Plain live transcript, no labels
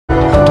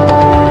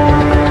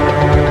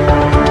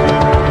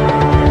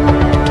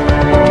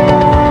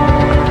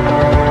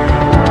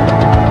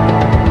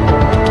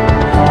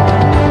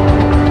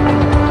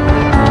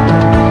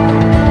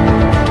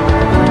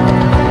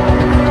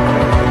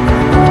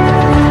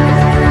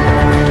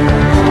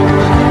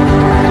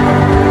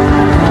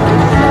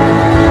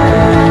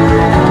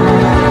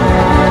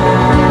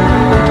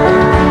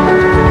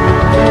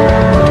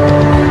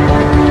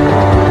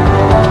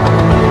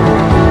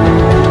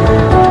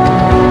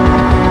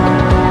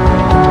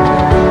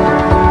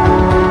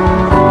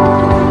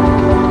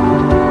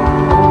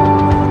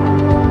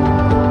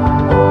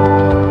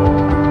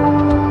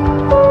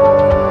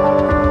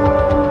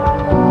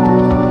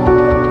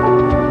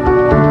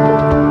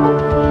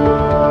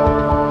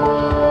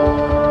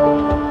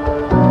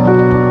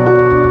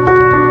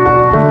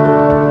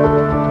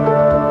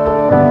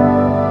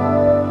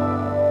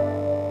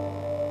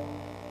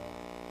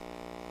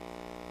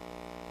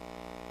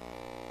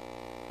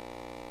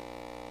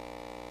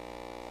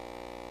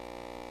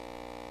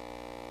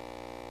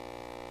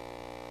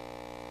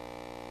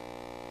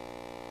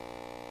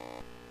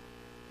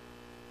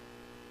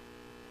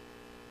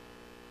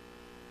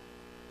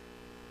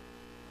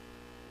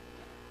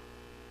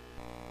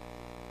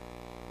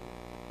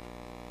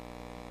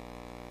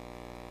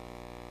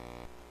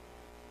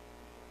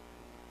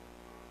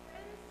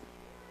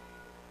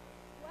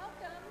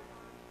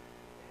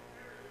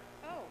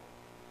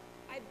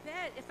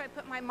bet if I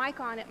put my mic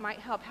on, it might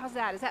help. How's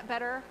that? Is that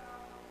better?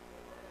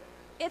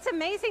 It's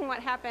amazing what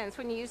happens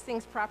when you use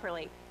things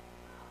properly.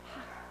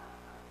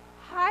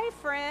 Hi,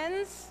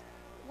 friends.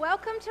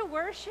 Welcome to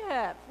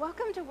worship.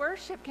 Welcome to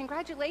worship.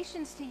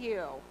 Congratulations to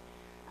you.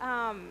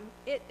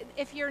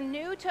 If you're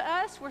new to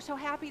us, we're so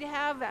happy to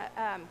have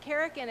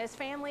Carrick and his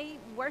family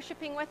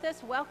worshiping with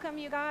us. Welcome,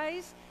 you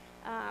guys.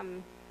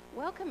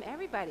 Welcome,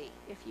 everybody.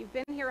 If you've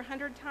been here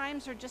 100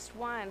 times or just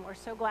one, we're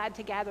so glad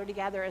to gather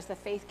together as the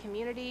faith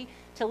community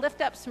to lift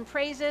up some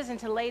praises and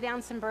to lay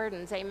down some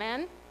burdens.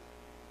 Amen?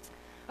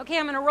 Okay,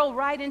 I'm going to roll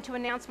right into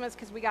announcements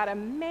because we got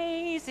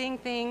amazing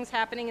things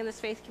happening in this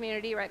faith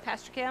community, right,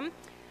 Pastor Kim?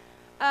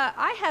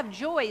 I have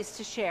joys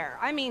to share.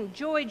 I mean,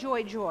 joy,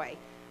 joy, joy.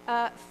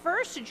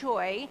 First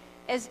joy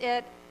is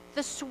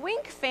the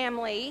Swink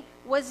family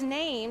was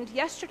named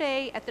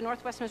yesterday at the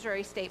Northwest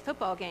Missouri State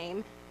football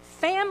game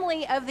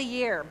Family of the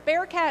Year,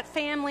 Bearcat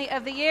Family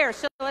of the Year.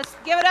 So let's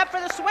give it up for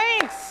the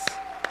Swinks.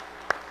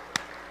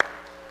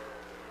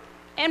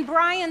 And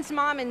Brian's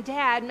mom and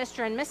dad,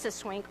 Mr. and Mrs.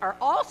 Swink, are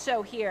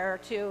also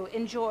here to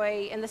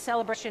enjoy in the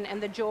celebration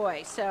and the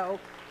joy. So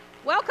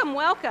welcome,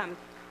 welcome.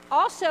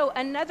 Also,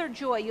 another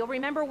joy. You'll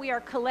remember we are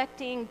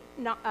collecting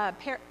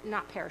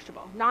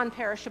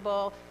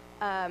non-perishable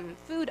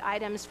food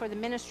items for the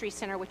ministry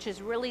center, which is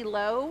really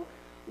low.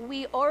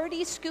 We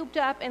already scooped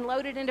up and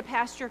loaded into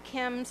Pastor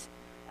Kim's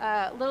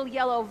little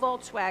yellow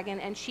Volkswagen,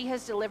 and she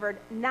has delivered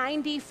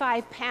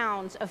 95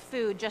 pounds of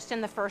food just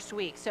in the first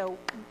week. So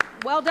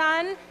well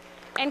done,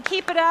 and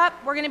keep it up.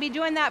 We're going to be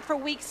doing that for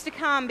weeks to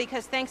come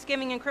because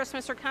Thanksgiving and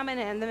Christmas are coming,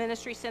 and the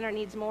ministry center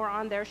needs more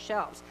on their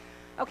shelves.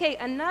 Okay,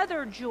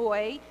 another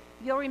joy.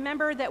 You'll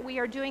remember that we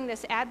are doing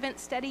this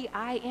Advent study,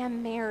 I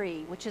Am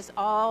Mary, which is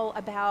all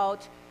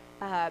about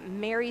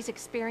Mary's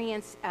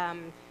experience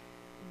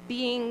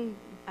being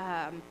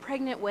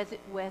pregnant with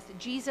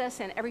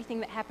Jesus and everything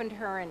that happened to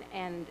her,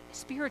 and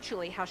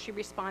spiritually how she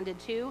responded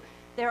to.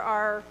 There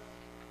are,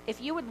 if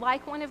you would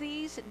like one of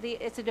these,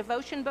 it's a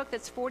devotion book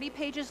that's 40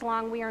 pages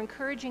long. We are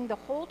encouraging the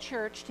whole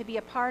church to be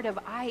a part of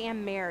I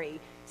Am Mary,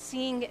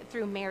 seeing it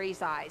through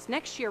Mary's eyes.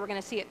 Next year, we're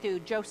going to see it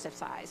through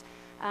Joseph's eyes.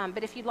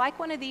 But if you'd like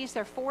one of these,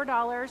 they're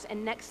 $4,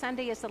 and next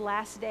Sunday is the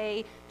last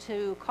day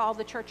to call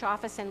the church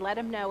office and let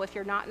them know if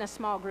you're not in a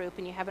small group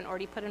and you haven't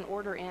already put an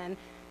order in.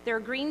 There are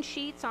green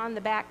sheets on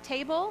the back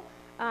table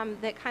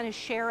that kind of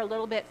share a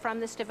little bit from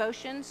this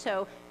devotion,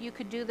 so you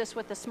could do this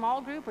with a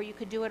small group or you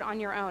could do it on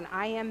your own.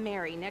 I Am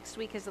Mary. Next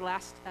week is the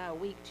last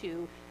week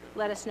to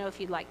let us know if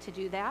you'd like to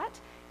do that.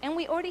 And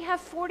we already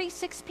have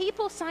 46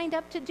 people signed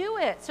up to do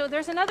it, so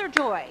there's another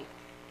joy.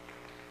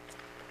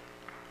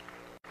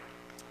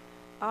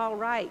 All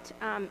right,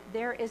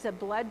 there is a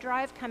blood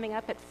drive coming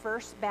up at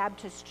First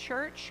Baptist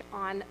Church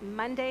on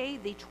Monday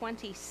the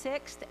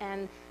 26th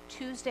and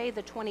Tuesday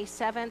the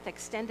 27th,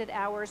 extended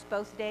hours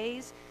both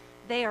days.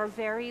 They are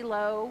very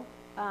low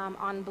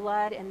on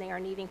blood, and they are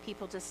needing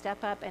people to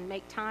step up and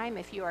make time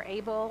if you are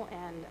able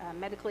and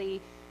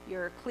medically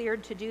you're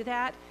cleared to do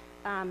that.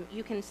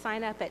 You can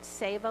sign up at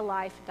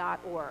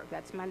savealife.org.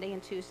 That's Monday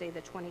and Tuesday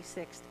the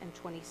 26th and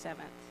 27th.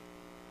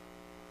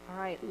 All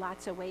right,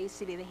 lots of ways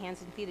to be the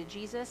hands and feet of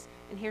Jesus.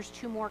 And here's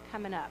two more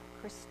coming up.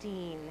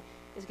 Christine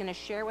is going to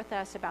share with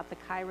us about the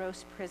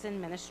Kairos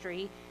Prison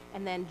Ministry.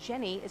 And then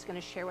Jenny is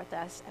going to share with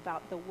us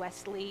about the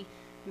Wesley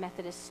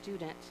Methodist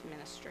Student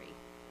Ministry.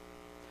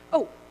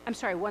 Oh, I'm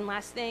sorry, one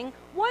last thing.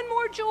 One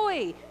more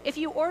joy. If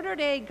you ordered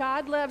a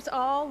God Loves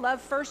All,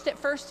 Love First at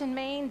First in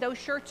Maine, those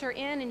shirts are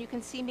in, and you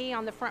can see me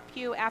on the front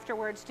pew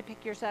afterwards to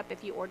pick yours up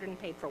if you ordered and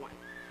paid for one.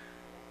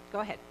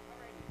 Go ahead.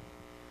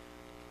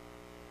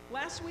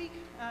 Last week,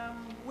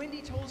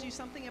 Wendy told you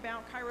something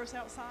about Kairos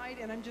Outside,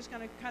 and I'm just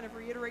going to kind of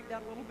reiterate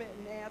that a little bit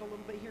and add a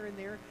little bit here and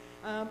there.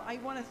 I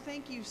want to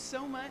thank you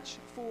so much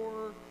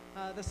for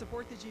the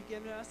support that you've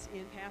given us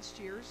in past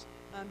years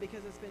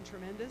because it's been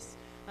tremendous.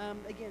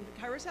 Again,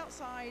 Kairos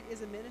Outside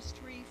is a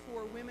ministry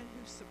for women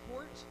who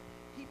support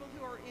people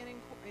who are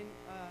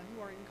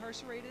who are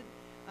incarcerated.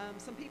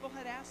 Some people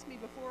had asked me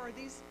before, are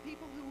these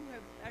people who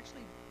have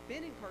actually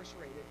been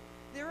incarcerated?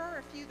 There are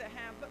a few that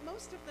have, but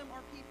most of them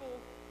are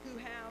people who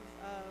have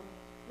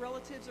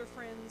relatives or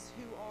friends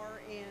who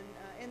are,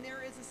 and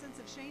there is a sense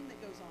of shame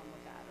that goes on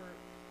with that.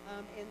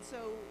 And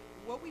so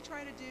what we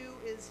try to do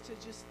is to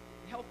just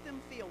help them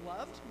feel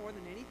loved more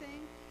than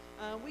anything.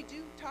 We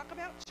do talk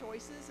about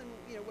choices and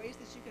ways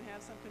that you can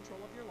have some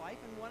control of your life,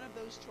 and one of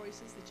those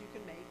choices that you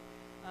can make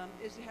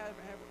is to have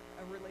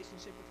a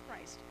relationship with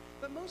Christ.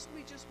 But most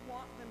we just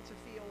want them to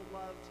feel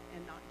loved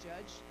and not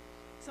judged.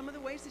 Some of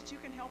the ways that you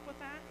can help with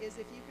that is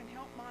if you can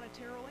help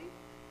monetarily.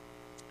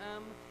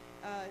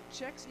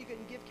 Checks, you can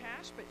give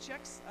cash, but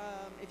checks,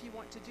 if you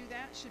want to do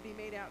that, should be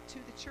made out to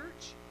the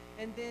church.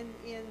 And then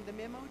in the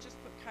memo, just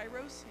put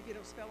Kairos. If you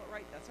don't spell it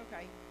right, that's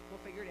okay.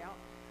 We'll figure it out.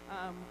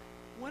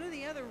 One of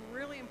the other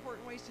really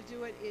important ways to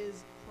do it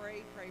is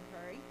pray, pray,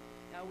 pray.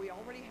 Now, we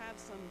already have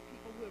some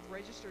people who have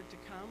registered to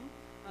come,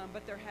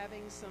 but they're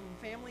having some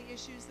family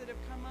issues that have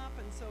come up,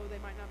 and so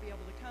they might not be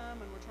able to come,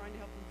 and we're trying to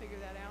help them figure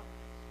that out.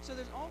 So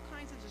there's all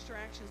kinds of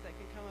distractions that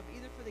can come up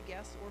either for the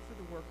guests or for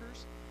the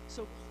workers.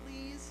 So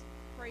please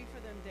pray for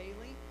them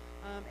daily.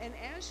 And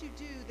as you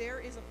do, there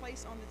is a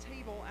place on the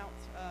table out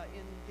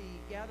in the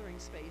gathering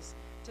space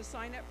to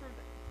sign up for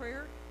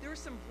prayer. There are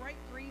some bright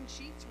green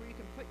sheets where you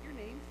can put your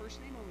name, first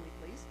name only,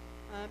 please,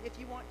 if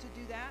you want to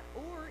do that.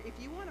 Or if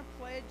you want to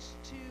pledge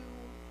to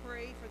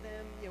pray for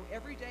them,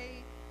 every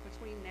day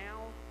between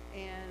now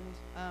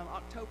and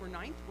October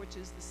 9th, which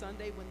is the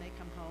Sunday when they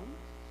come home.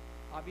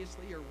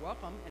 Obviously, you're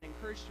welcome and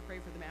encouraged to pray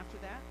for them after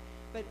that.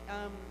 But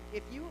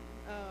if you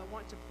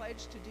want to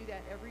pledge to do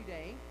that every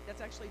day, that's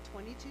actually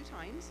 22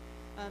 times.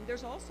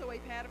 There's also a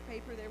pad of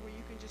paper there where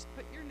you can just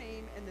put your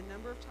name and the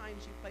number of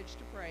times you pledge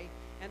to pray,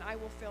 and I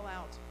will fill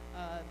out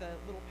the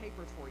little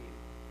paper for you.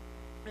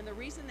 And the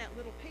reason that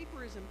little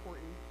paper is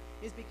important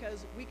is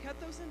because we cut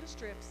those into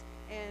strips,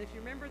 and if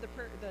you remember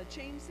the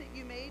chains that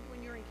you made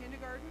when you were in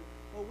kindergarten,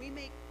 well, we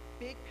make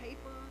big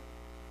paper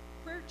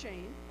prayer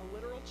chain, a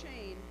literal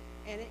chain,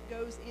 and it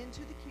goes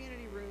into the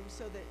community room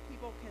so that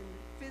people can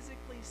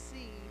physically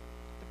see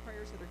the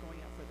prayers that are going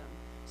up for them.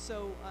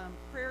 So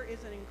prayer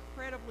is an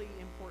incredibly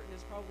important,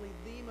 it's probably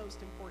the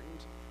most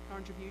important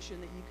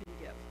contribution that you can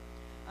give.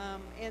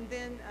 And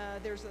then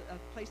there's a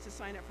place to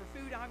sign up for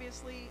food,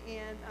 obviously,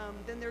 and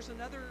then there's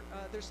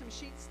some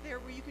sheets there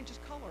where you can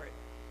just color it.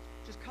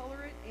 Just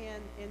color it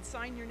and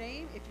sign your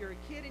name. If you're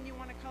a kid and you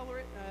want to color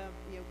it,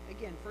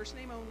 again, first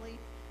name only,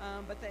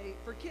 but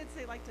for kids,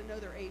 they like to know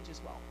their age as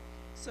well.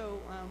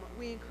 So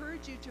we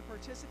encourage you to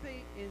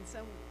participate in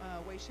some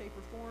way, shape,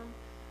 or form,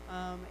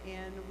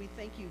 and we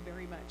thank you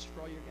very much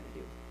for all you're going to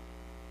do.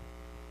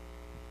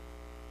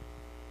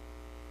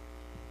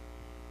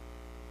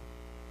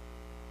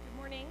 Good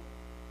morning.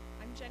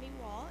 I'm Jenny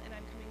Wall, and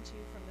I'm coming to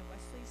you from the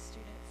Wesley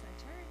Student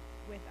Center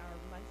with our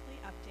monthly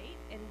update.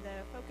 And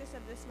the focus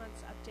of this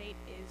month's update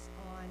is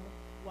on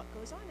what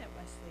goes on at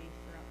Wesley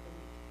throughout the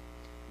week.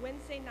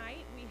 Wednesday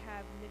night, we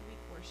have midweek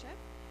worship.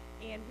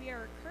 And we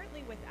are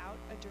currently without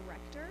a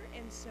director,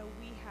 and so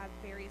we have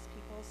various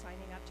people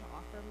signing up to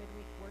offer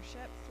midweek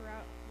worship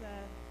throughout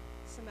the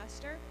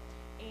semester.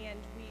 And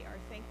we are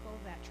thankful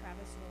that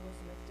Travis and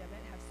Elizabeth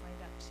Dimmitt have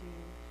signed up to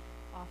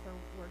offer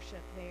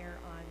worship there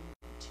on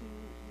 2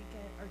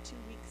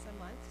 weeks a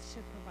month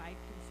to provide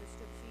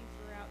consistency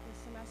throughout the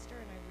semester,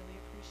 and I really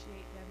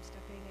appreciate them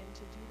stepping in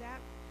to do that.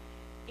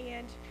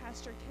 And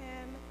Pastor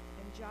Kim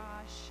and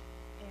Josh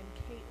and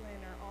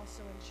Caitlin are also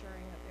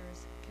ensuring that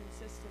there's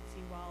consistency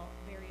while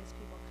various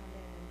people come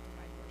in and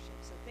provide worship.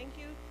 So thank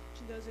you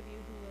to those of you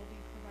who will be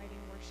providing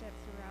worship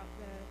throughout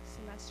the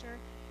semester,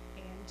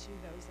 and to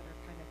those that are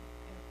kind of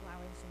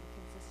allowing some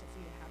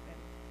consistency to happen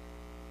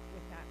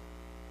with that.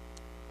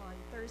 On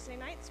Thursday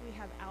nights, we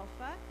have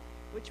Alpha,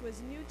 which was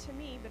new to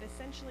me, but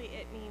essentially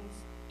it means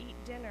eat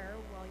dinner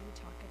while you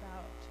talk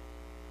about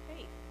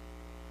faith.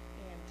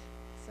 And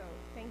so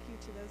thank you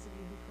to those of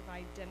you who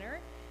provide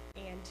dinner,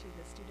 and to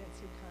the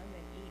students who come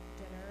and eat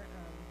dinner.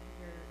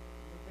 We're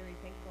very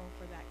thankful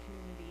for that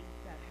community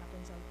that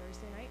happens on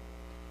Thursday night.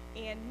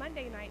 And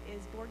Monday night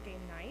is board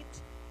game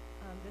night.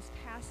 This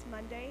past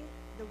Monday,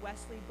 the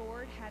Wesley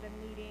board had a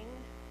meeting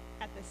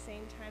at the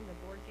same time the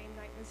board game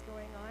night was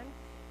going on.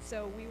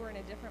 So we were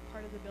in a different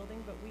part of the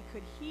building, but we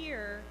could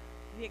hear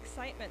the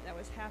excitement that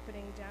was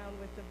happening down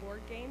with the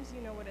board games.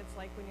 You know what it's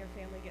like when your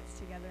family gets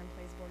together and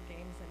plays board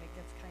games, and it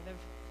gets kind of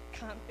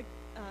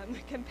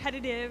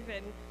competitive,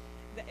 and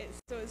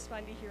so it was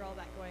fun to hear all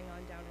that going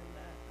on down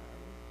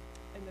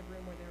in the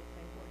room where they were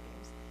playing board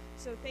games.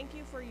 So thank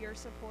you for your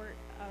support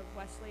of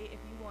Wesley.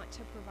 If you want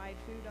to provide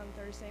food on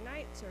Thursday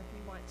nights, or if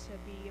you want to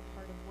be a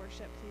part of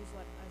worship, please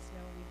let us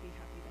know. We'd be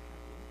happy to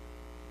have you.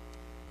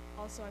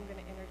 Also, I'm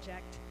going to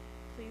interject.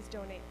 Please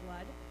donate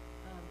blood.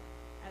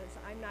 As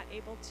I'm not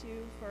able to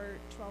for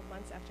 12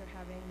 months after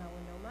having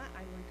melanoma,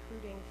 I'm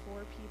recruiting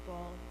 4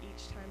 people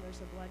each time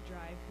there's a blood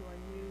drive who are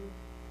new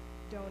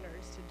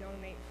donors to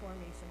donate for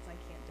me, since I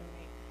can't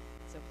donate.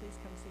 So please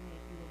come see me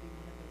if you will be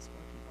one of those 4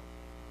 people.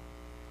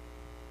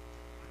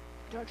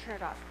 Don't turn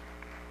it off.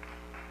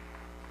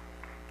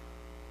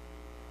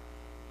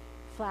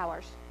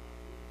 Flowers.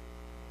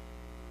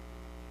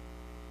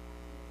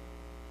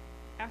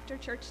 After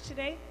church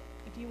today,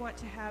 if you want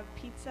to have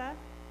pizza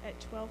at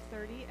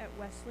 12:30 at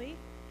Wesley,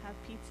 have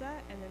pizza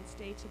and then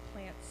stay to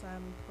plant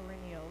some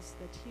perennials.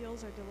 The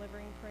Teals are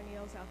delivering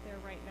perennials out there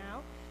right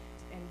now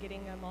and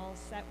getting them all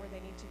set where they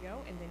need to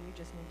go, and then you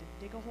just need to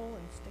dig a hole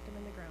and stick them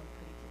in the ground,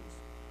 pretty please.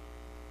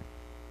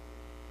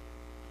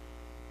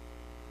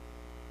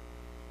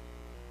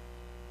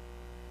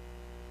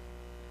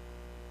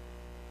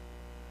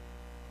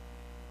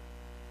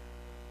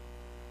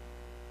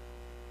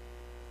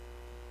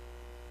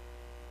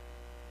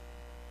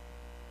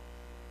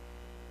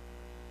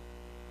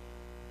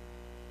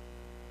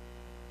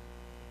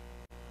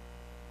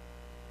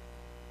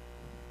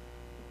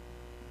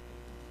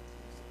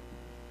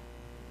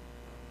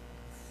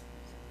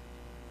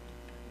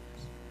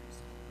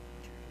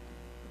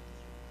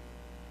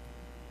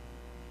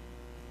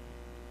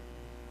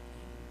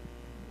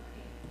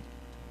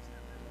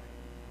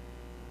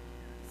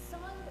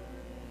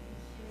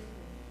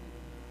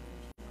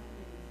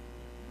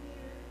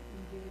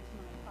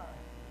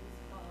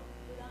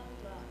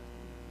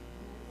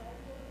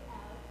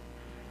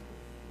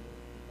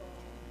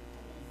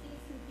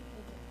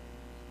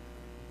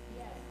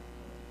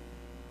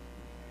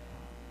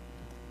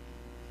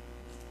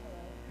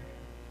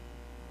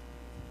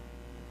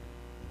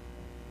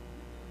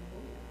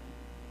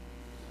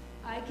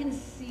 I can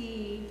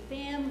see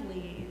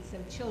families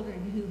of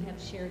children who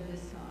have shared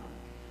this song.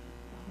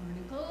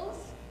 The Hornicles,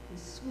 the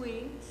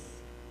Swinks,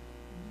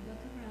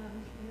 look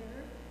around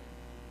here,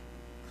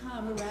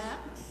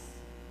 Comrades,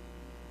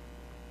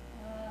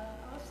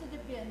 also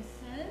the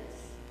Bensons.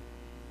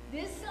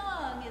 This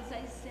song, as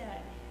I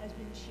said, has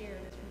been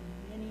shared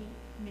through many,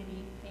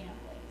 many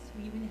families.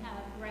 We even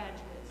have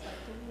graduates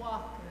like the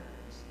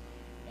Walkers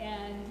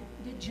and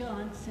the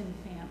Johnson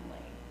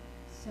family.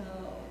 So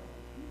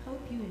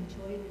hope you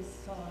enjoy this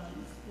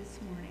song this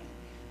morning.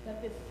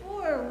 But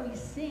before we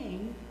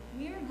sing,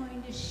 we are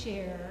going to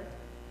share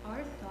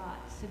our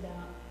thoughts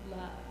about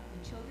love.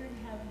 The children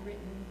have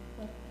written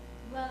what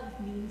love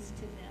means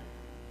to them.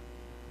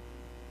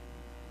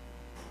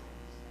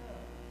 So,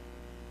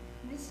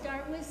 I'm going to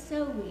start with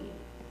Zoe.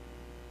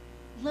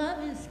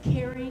 Love is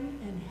caring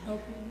and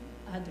helping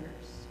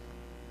others.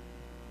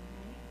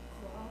 All right.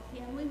 So, all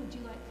family, would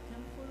you like to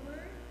come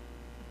forward?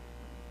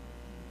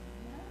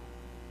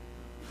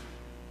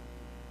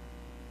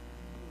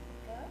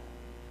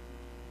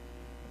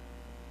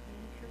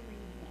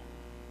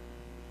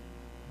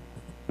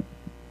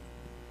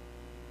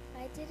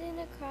 I did an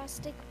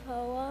acrostic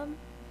poem.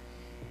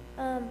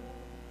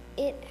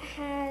 It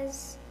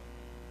has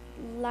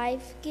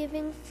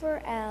life-giving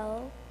for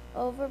L,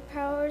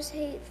 overpowers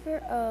hate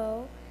for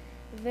O,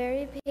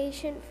 very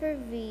patient for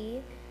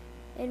V,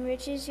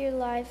 enriches your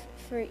life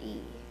for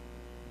E.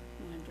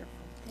 Wonderful.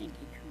 Thank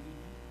you,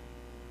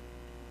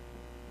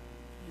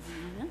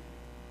 Karina.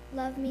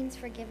 Love means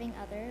forgiving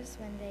others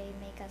when they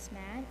make us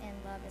mad, and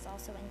love is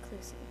also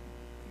inclusive.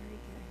 Very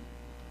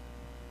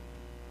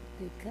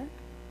good. Luca?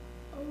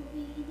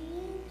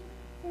 Obedient,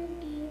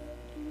 forgive,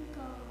 and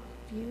God.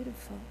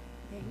 Beautiful.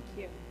 Thank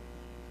you.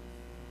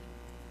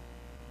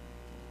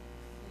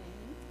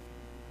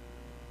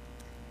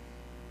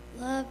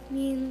 Love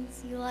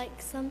means you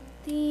like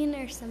something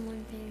or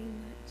someone very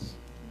much.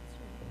 That's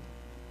right.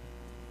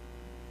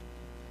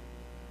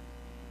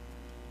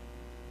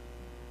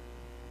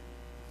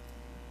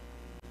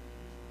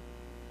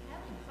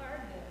 Hallie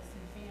Cargos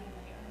and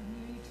family are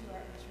new to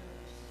our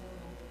church, so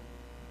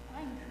I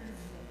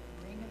encourage you to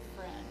bring a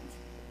friend.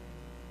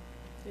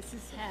 This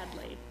is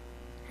Hadley.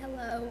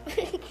 Hello.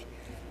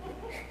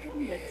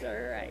 That's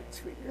all right,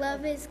 sweetheart.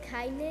 Love is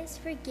kindness,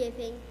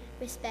 forgiving,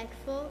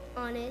 respectful,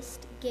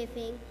 honest,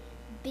 giving,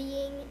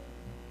 being,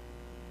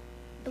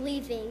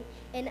 believing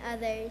in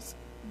others,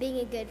 being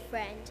a good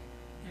friend.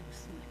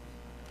 Excellent.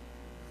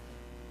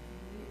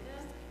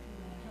 Luca, you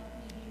want to help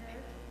me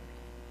here?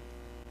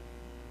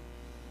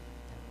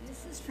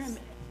 This is from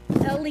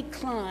Ellie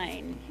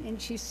Klein,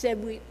 and she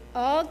said we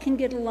all can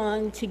get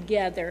along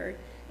together,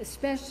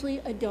 especially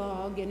a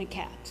dog and a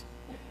cat.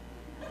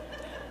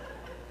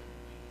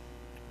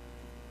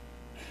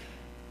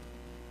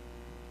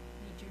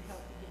 Need your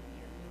help again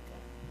here, Luca.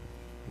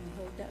 Can you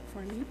hold that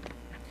for me?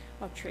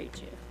 I'll trade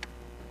you.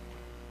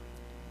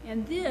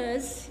 And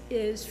this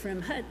is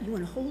from you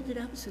want to hold it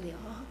up so they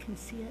all can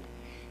see it?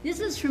 This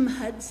is from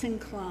Hudson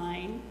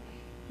Klein.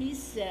 He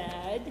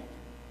said,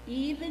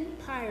 even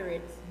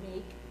pirates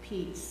make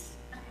peace.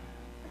 All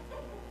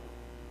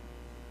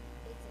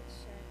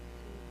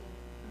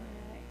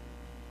right.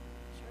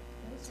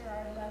 Those are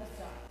our love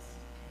thoughts.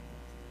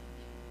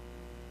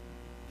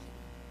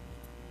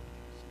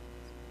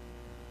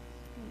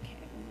 Okay.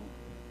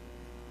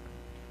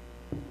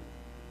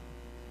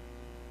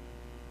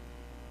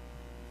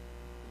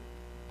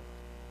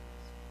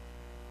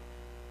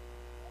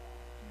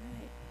 All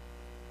right.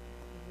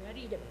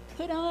 Ready to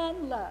put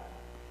on love.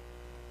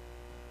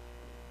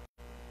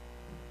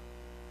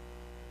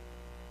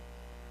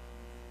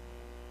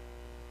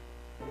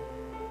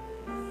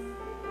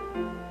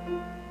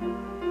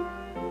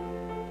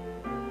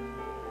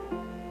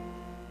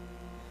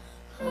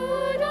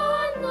 Put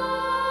on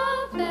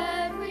love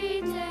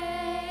every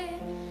day.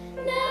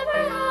 Never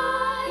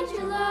hide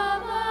your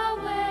love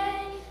away.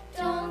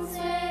 Don't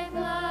save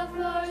love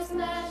for a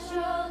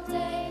special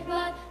day,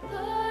 but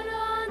put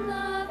on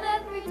love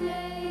every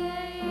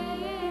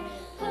day.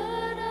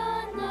 Put on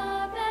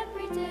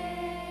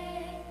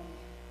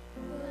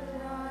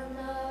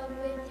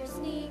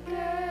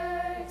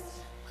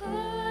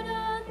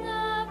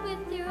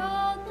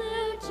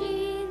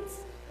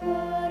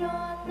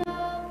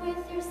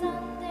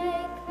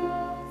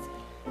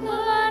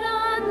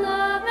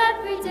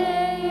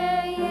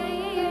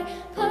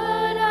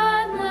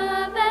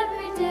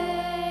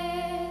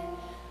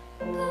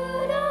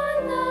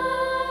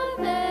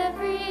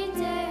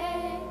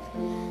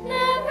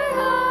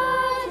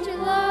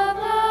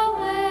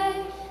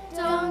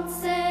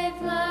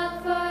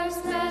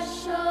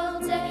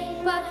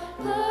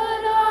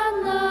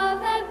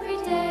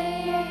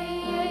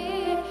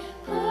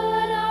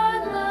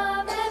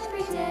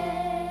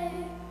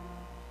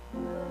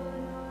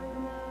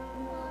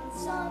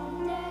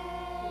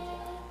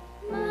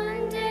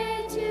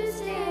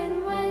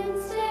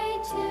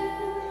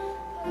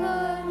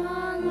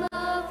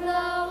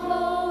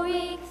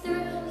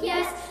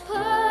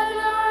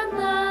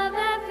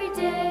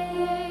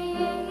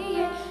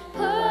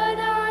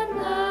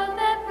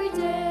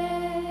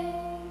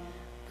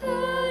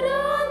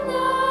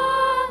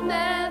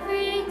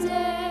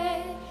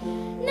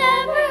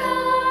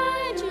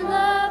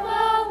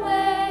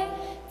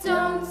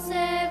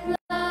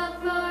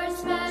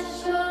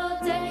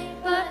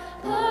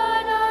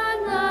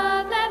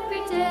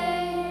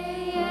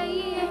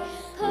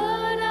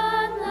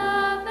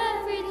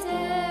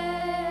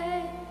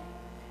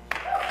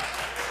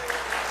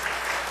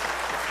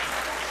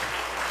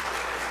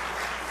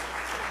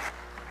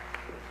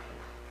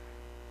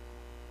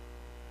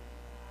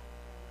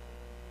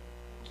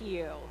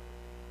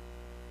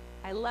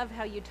love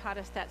how you taught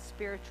us that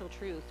spiritual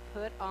truth.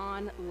 Put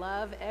on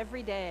love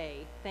every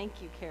day.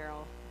 Thank you,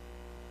 Carol.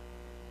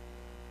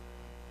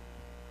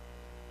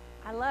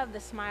 I love the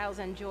smiles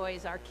and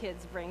joys our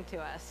kids bring to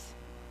us.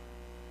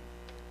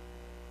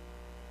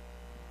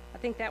 I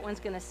think that one's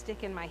going to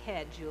stick in my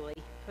head,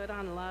 Julie. Put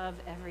on love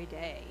every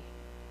day.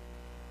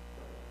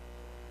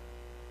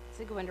 It's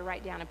a good one to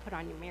write down and put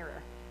on your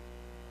mirror.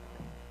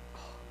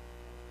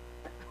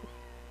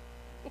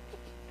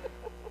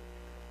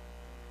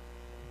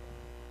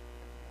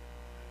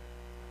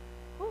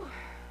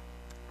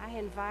 I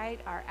invite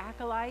our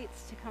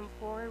acolytes to come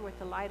forward with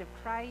the light of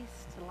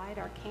Christ, to light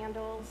our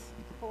candles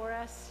for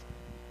us.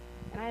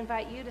 And I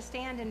invite you to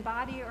stand in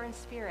body or in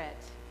spirit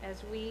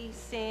as we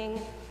sing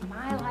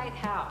My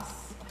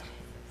Lighthouse.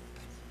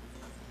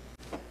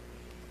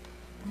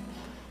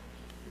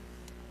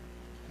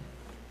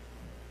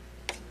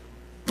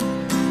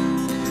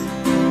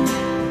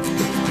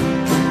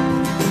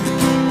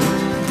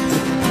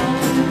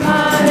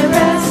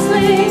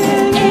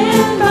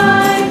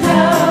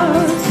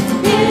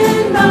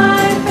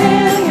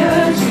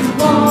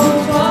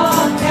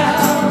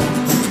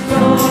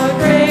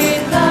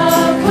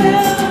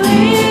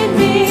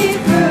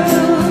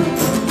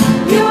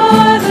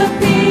 You're the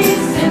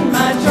peace in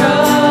my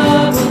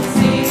trouble.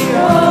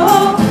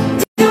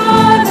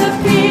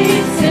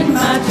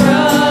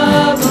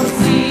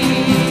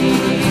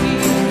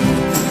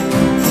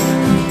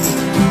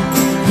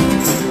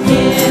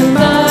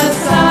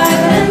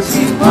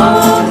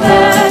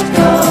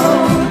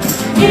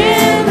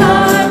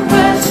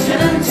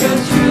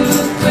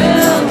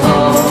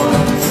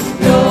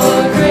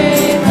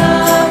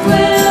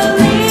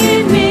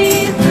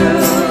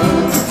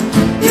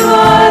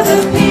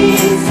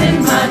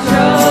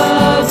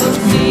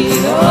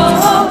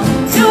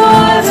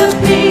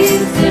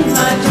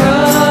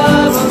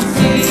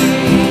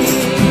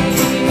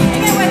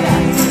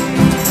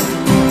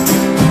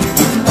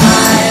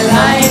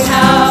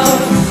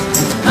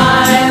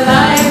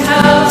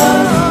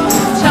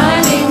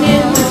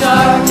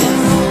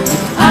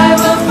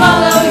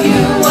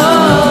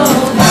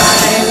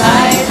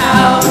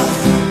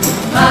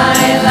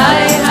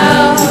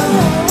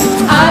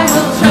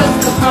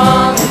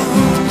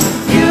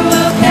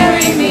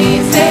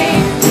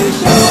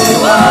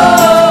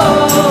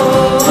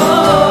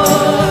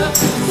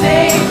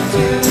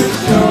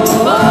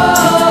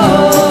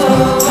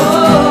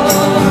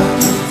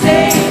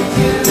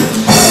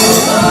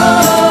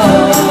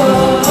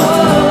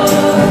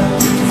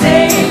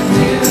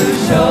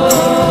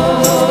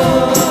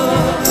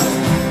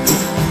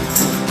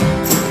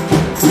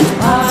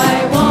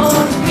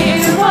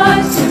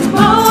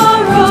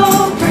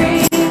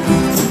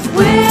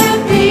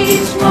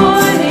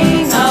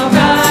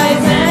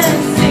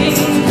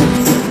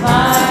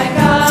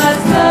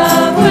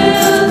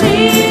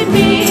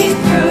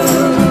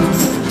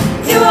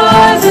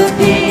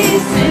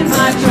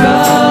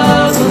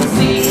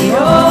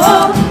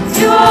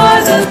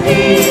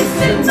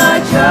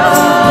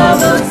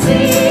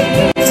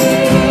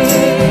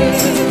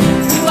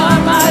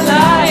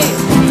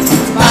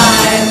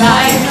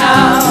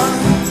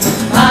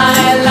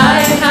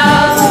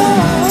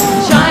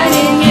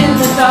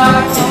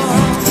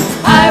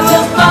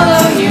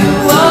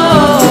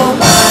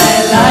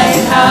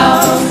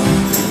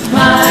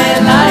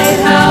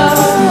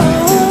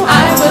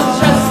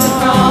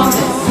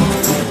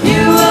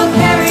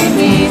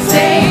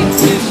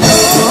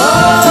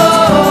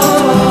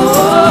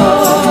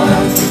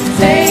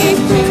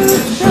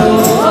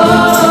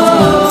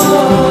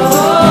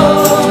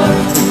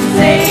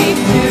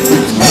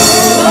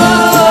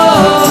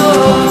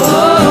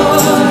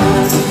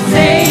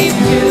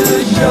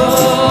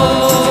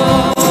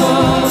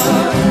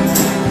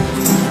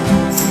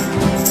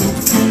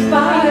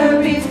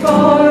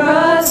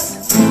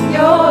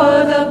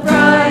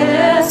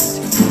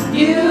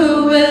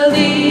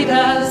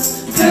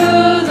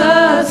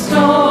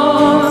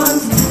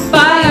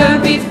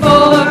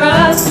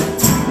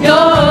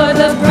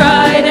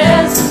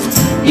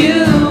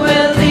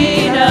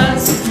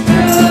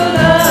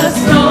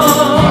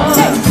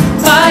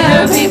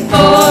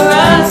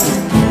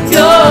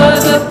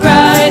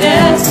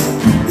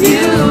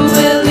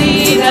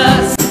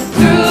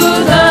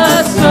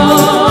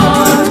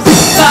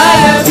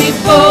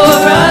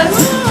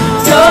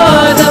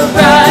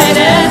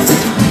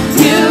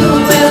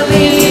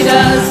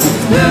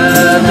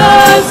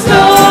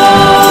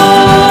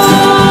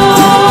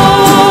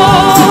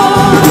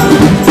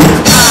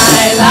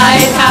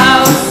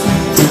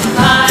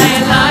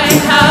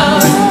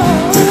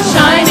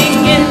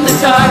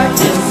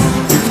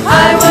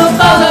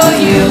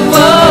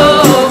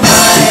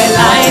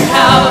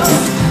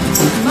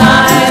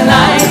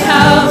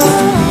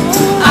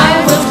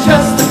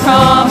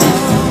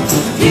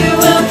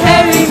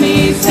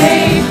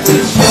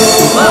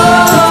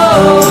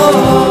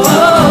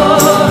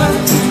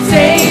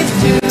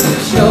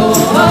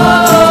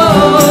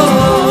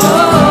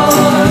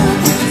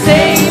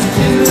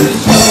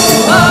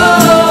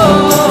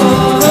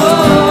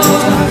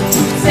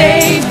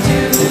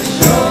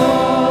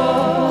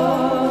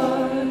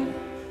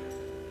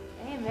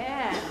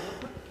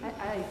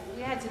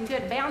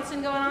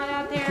 bouncing going on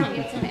out there. We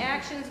had some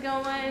actions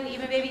going.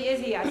 Even baby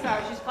Izzy, I saw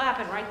her. She's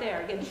clapping right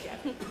there against you.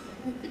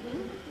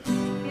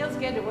 Feels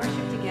good to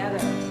worship together.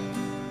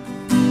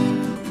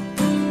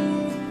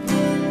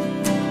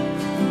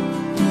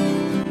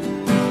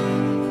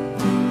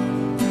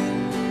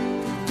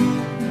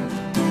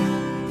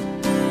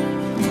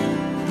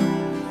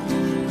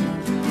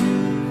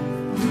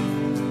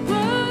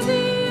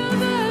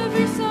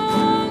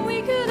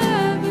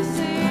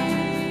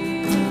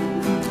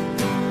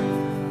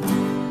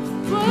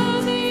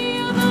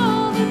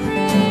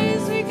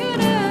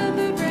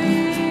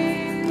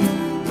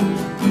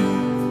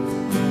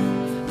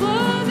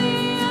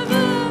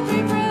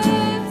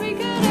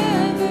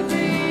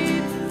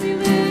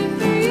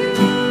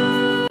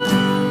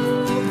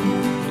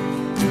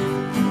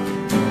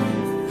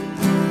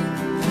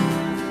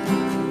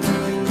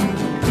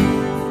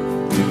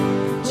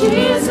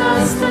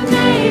 Jesus, the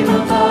name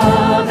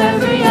above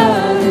every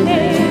other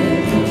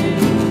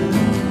name.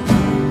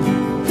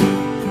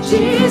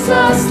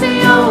 Jesus,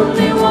 the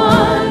only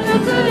one who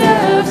could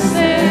ever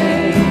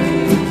save.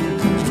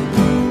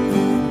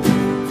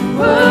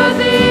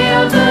 Worthy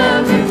of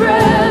every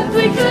breath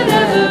we could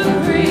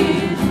ever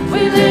breathe.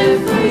 We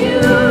live for you.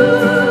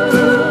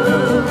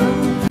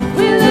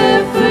 We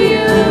live for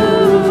you.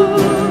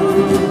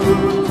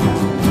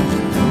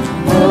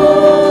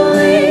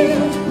 Holy,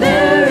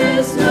 there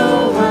is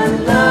no one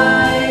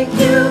like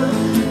you.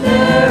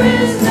 There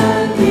is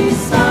none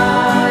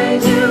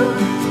beside you.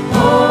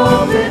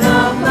 Open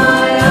up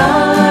my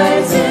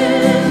eyes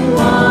in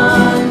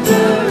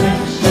wonder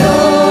and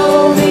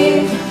show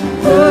me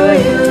who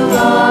you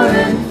are,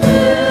 and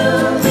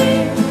fill me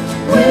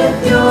with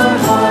your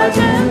heart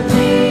and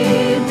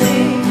lead me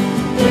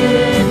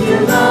in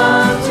your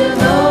love to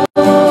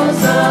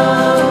those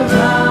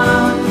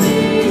around me.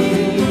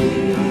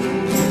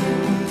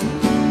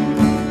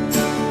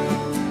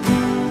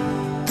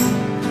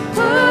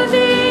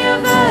 Worthy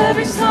of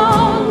every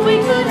song we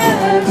could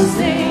ever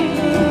sing.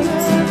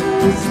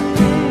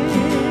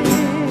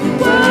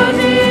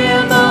 Worthy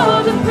of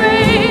all the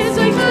praise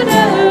we could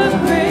ever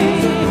bring.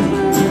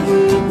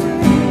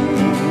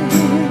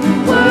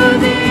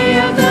 Worthy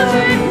of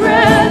every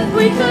breath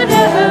we could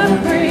ever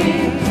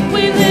breathe.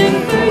 We live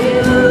for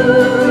you.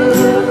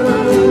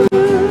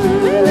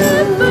 We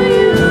live for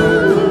you.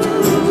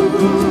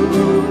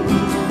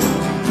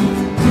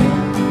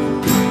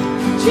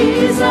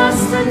 Jesus,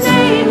 the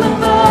name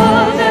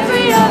above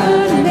every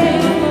other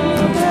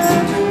name.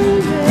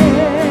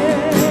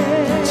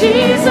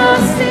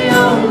 Jesus, the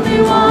only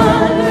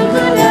one who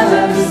could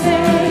ever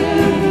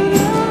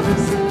save.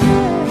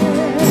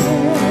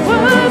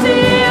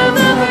 Worthy of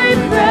every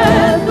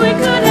breath we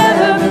could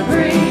ever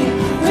breathe.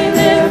 We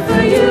live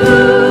for you.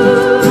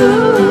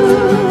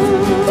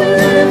 We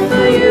live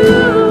for you.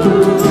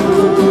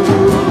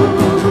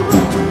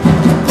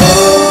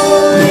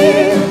 Holy,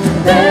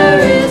 there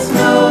is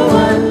no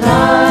one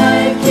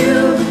like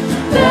you.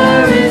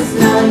 There is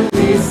none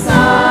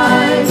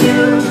beside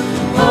you.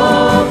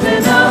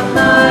 Open up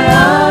my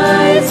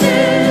eyes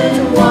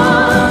in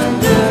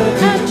wonder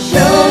and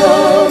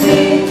show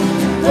me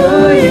who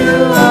you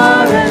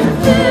are, and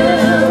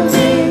fill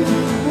me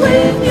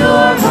with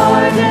your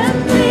heart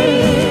and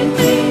lead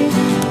me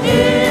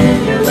in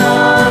your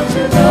love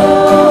to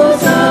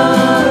those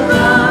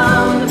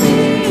around me.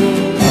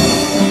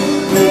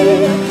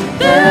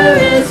 There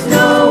is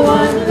no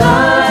one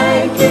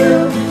like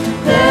you.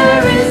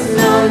 There is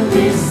none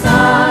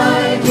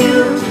beside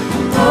you.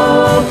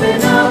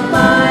 Open up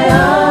my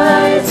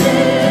eyes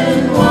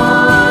in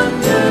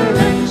wonder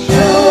and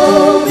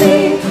show me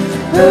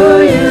who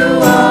you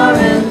are,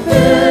 and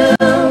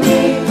fill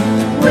me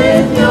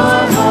with your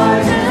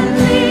heart and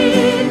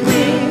lead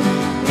me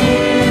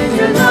in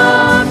your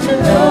love to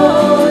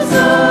those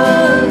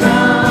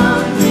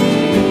around me.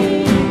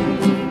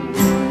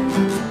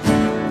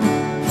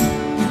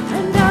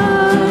 And I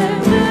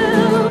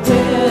will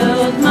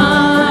build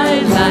my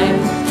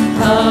life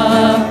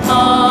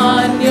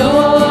upon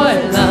your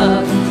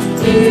love.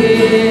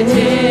 It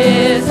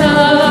is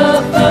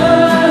a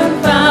firm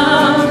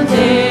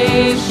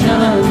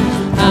foundation.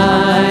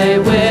 I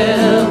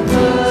will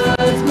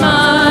put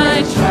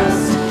my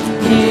trust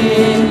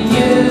in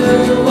you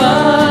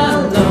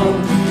alone,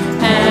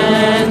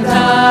 and I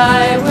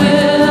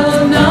will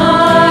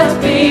not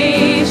be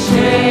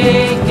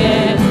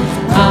shaken.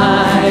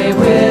 I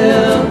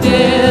will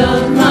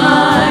build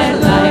my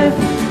life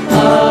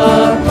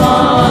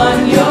upon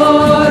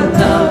your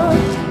love.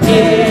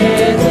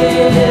 It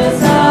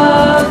is a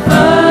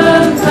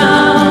firm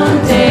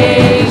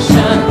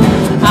foundation.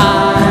 I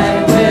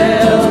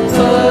will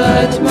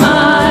put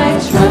my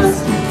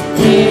trust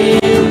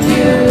in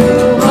you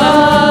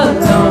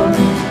alone,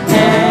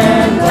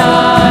 and I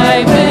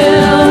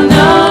will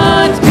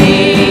not be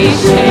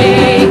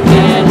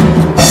shaken.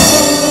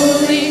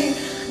 Holy,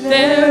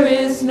 there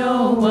is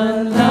no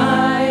one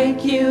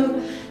like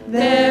you.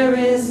 There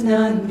is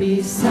none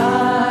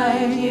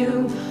beside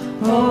you.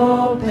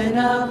 Open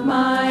up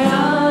my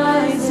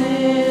eyes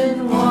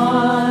in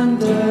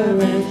wonder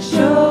and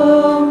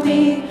show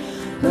me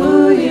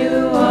who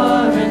you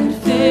are,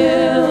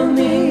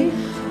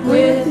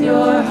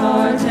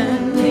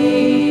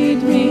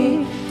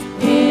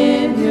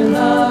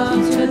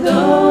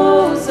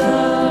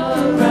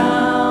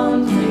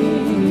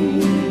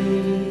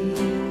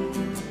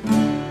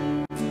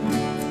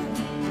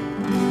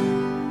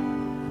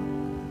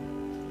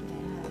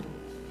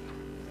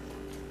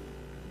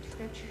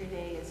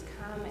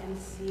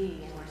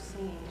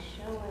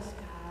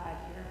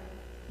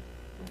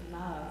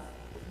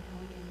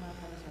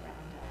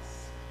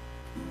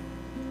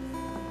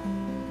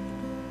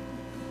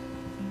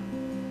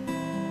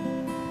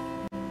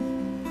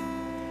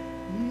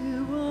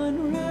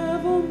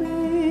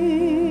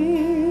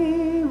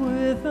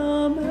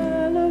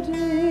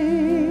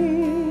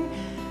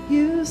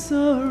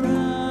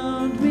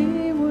 surround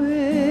me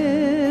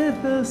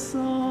with a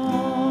song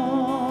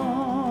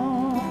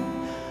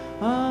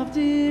of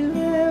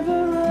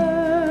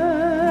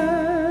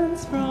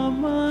deliverance from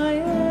my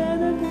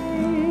enemies,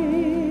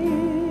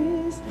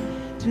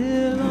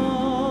 till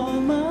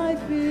all my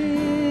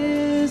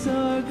fears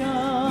are gone.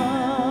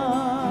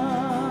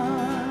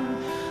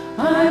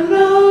 I'm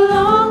no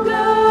longer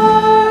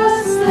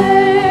a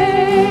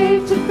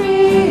slave to fear.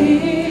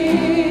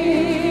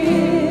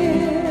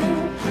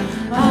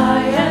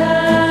 I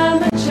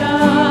am a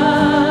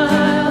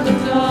child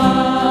of God.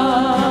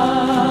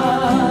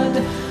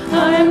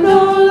 I'm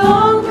no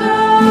longer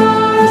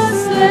a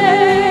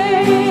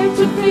slave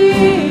to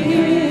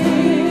fear.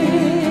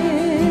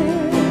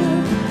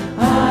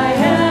 I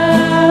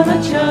am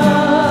a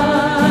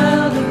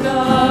child of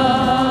God.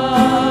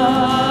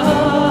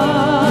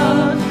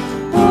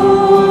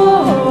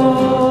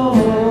 Oh,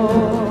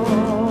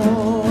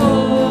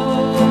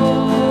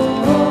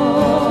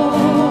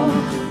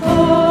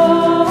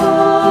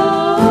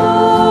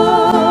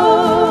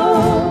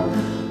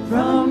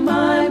 from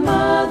my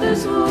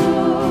mother's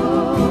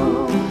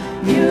womb,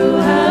 you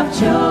have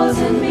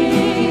chosen me.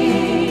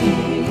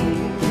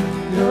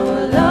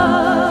 Your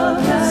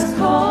love has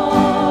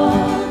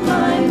called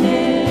my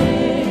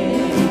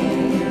name.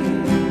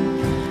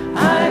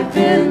 I've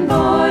been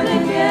born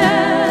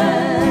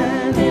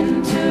again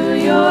into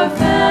your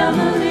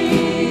family.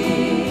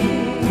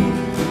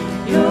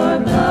 Your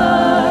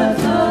blood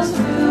flows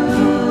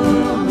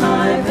through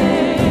my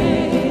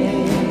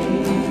veins.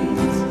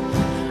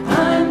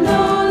 I'm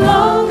no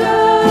longer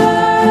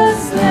a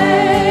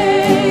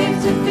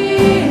slave to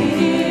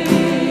fear.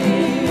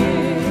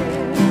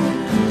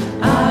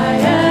 I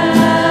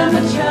am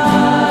a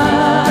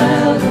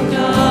child of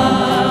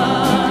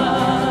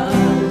God.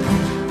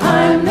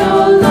 I'm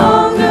no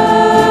longer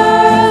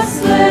a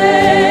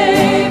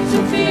slave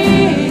to fear.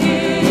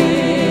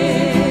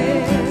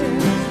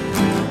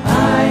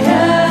 I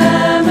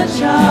am a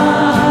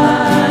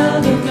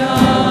child of God.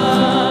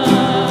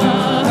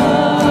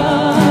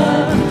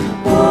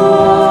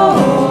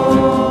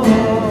 Oh,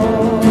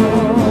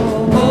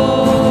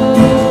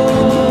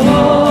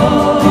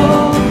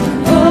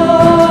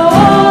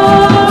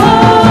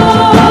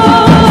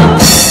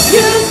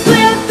 you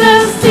split the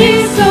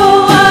sea so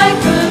I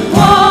could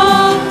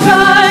walk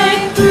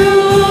right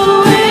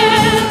through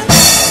it.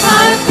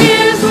 My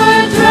fears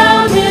were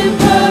drowned in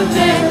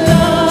perfect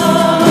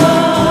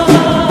love.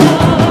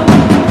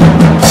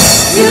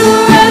 You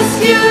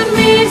rescued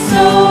me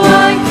so I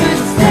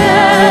could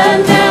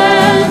stand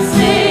and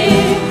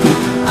sing.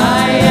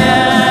 I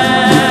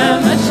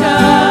am a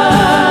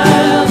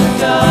child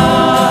of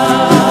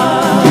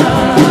God.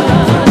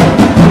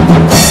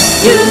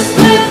 You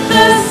split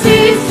the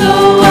sea so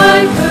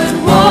I could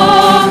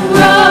walk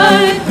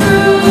right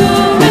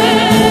through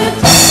it.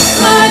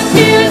 My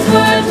tears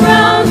were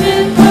drowned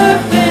in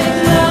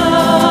perfect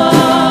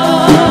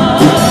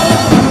love.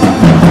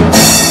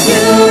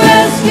 You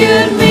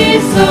rescued me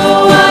so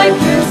I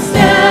could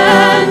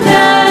stand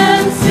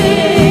and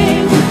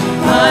sing.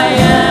 I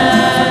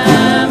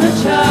am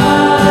a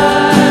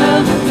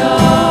child of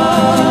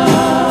God.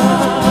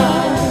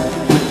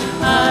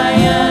 I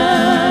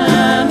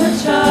am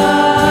a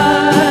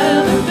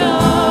child of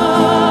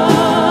God.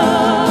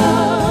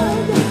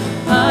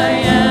 I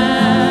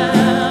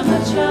am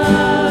a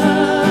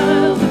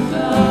child of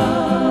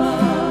God.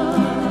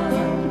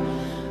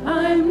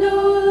 I'm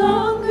no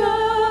longer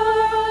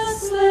a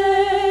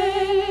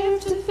slave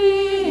to fear.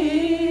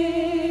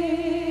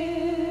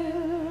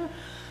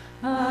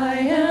 I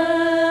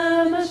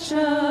am a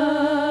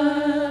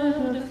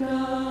child of God.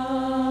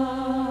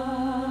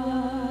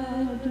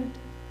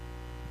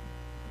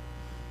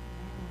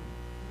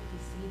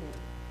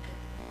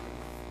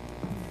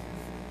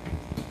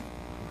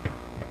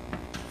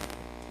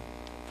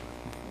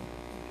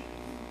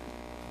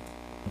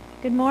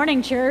 Good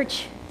morning,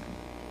 church.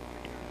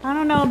 I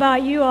don't know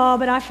about you all,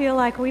 but I feel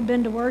like we've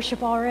been to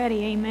worship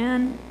already.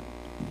 Amen.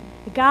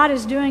 God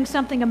is doing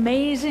something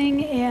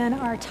amazing in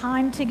our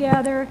time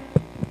together,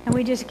 and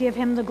we just give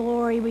Him the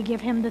glory. We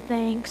give Him the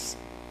thanks.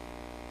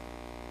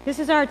 This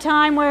is our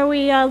time where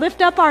we lift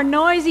up our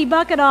noisy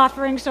bucket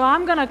offering. So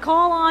I'm going to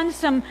call on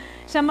some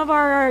of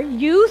our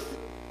youth.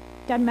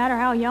 Doesn't matter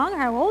how young or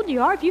how old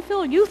you are. If you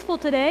feel youthful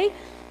today,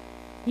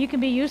 you can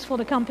be useful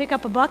to come pick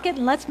up a bucket,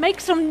 and let's make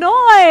some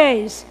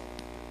noise.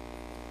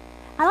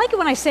 I like it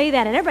when I say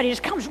that and everybody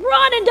just comes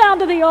running down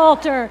to the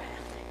altar.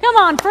 Come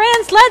on,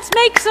 friends, let's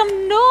make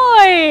some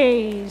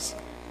noise.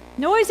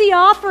 Noisy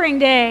Offering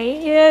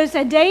Day is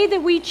a day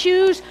that we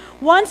choose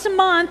once a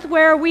month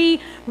where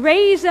we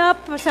raise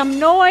up some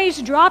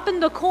noise, dropping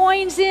the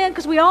coins in,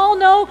 because we all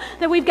know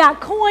that we've got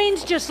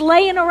coins just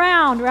laying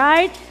around,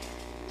 right?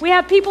 We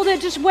have people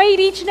that just wait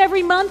each and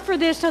every month for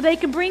this so they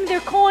can bring their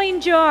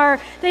coin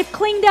jar. They've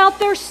cleaned out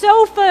their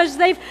sofas.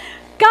 They've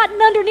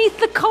gotten underneath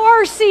the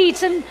car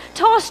seats and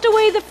tossed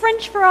away the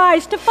French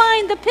fries to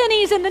find the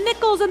pennies and the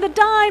nickels and the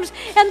dimes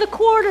and the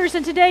quarters.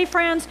 And today,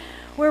 friends,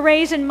 we're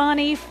raising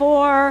money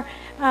for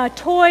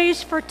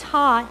Toys for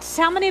Tots.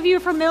 How many of you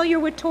are familiar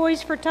with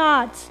Toys for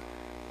Tots?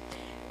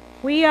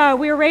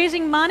 We're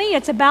raising money.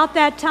 It's about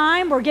that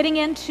time. We're getting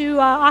into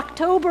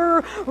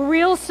October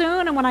real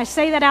soon. And when I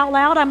say that out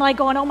loud, I'm like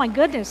going, oh my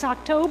goodness,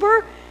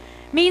 October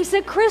means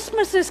that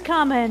Christmas is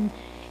coming.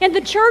 In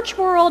the church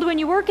world, when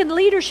you work in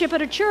leadership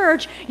at a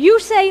church, you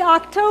say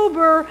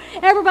October,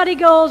 everybody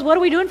goes, what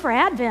are we doing for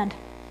Advent?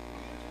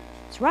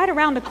 It's right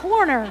around the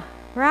corner,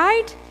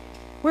 right?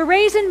 We're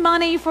raising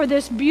money for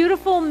this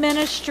beautiful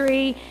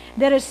ministry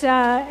that is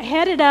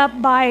headed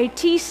up by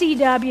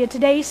TCW,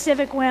 Today's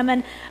Civic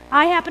Women.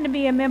 I happen to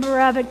be a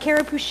member of it.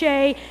 Carrie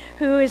Pouchet,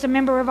 who is a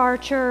member of our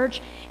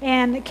church,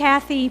 and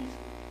Kathy,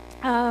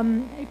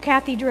 thank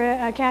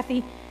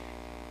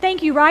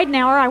you,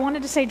 Ridenauer. I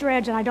wanted to say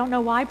Dredge, and I don't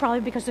know why, probably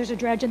because there's a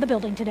Dredge in the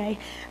building today.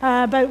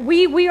 But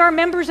we are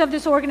members of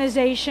this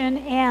organization,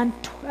 and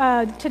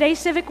Today's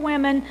Civic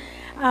Women,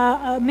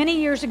 many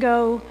years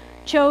ago,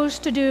 chose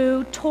to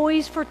do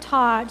Toys for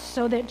Tots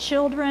so that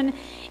children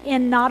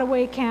in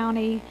Nottoway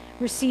County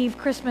receive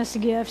Christmas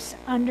gifts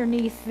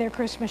underneath their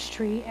Christmas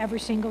tree every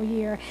single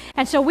year.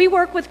 And so we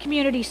work with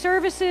community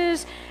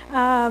services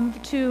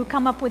to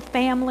come up with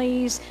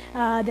families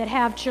that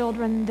have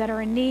children that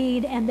are in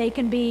need, and they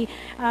can be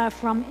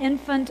from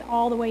infant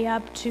all the way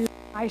up to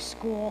high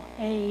school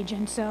age.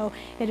 And so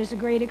it is a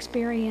great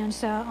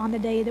experience on the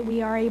day that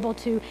we are able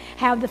to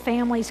have the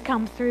families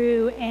come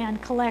through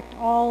and collect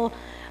all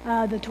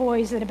the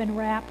toys that have been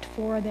wrapped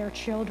for their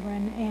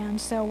children.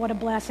 And so what a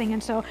blessing.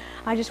 And so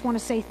I just want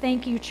to say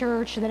thank you,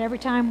 church, that every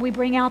time we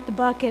bring out the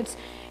buckets,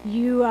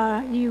 you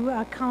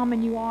come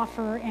and you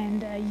offer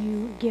and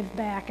you give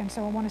back. And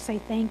so I want to say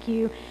thank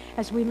you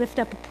as we lift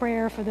up a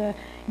prayer for the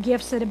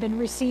gifts that have been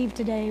received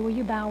today. Will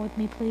you bow with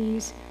me,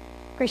 please?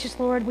 Gracious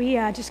Lord, we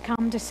just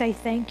come to say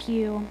thank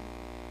you.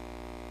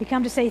 We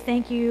come to say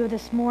thank you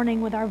this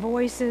morning with our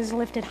voices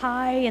lifted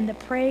high in the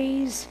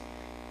praise,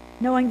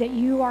 knowing that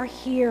you are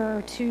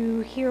here to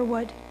hear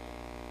what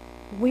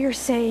we're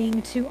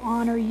saying, to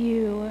honor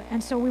you.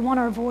 And so we want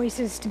our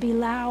voices to be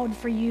loud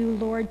for you,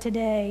 Lord,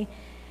 today.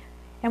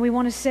 And we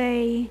want to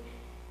say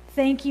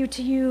thank you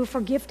to you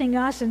for gifting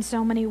us in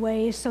so many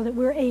ways so that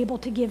we're able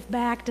to give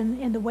back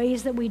in the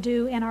ways that we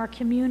do in our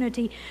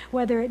community,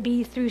 whether it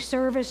be through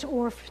service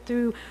or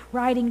through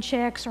writing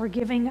checks or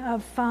giving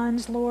of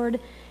funds. Lord,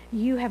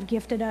 you have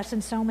gifted us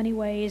in so many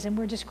ways, and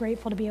we're just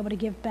grateful to be able to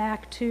give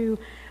back to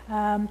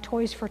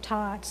Toys for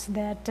Tots,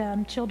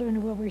 that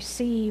children will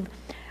receive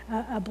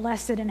a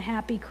blessed and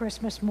happy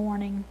Christmas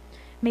morning.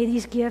 May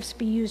these gifts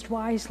be used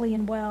wisely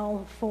and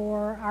well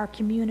for our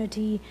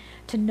community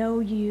to know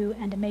you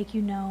and to make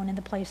you known in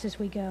the places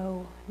we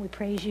go. We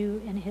praise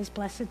you in his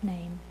blessed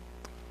name.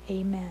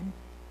 Amen.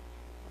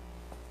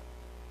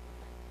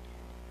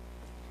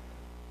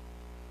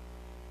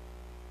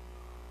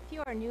 If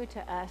you are new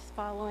to us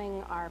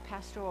following our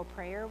pastoral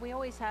prayer, we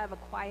always have a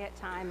quiet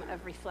time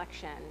of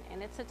reflection,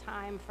 and it's a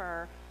time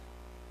for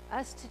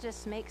us to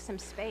just make some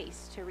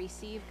space to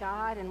receive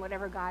God and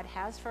whatever God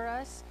has for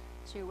us.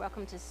 So you're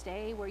welcome to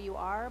stay where you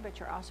are, but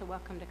you're also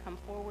welcome to come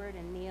forward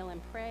and kneel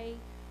and pray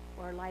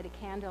or light a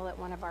candle at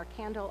one of our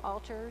candle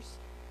altars.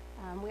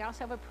 We also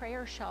have a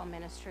prayer shawl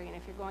ministry, and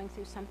if you're going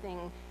through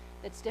something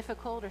that's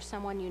difficult or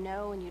someone you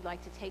know and you'd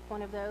like to take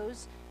one of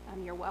those,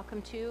 you're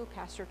welcome to.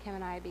 Pastor Kim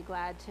and I would be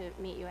glad to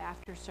meet you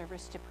after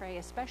service to pray,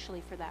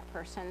 especially for that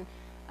person,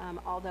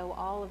 although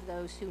all of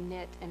those who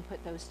knit and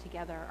put those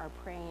together are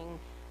praying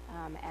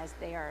as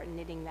they are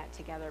knitting that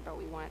together, but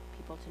we want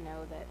people to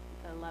know that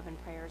the love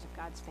and prayers of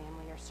God's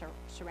family are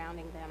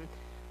surrounding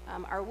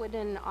them. Our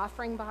wooden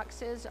offering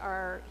boxes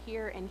are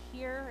here and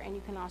here, and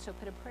you can also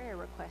put a prayer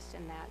request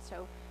in that,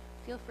 so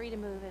feel free to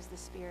move as the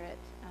Spirit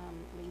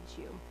leads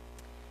you.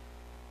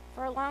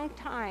 For a long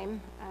time,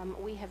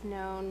 we have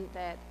known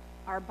that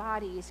our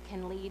bodies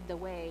can lead the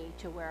way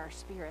to where our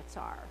spirits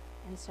are,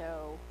 and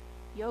so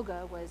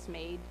yoga was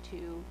made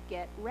to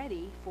get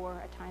ready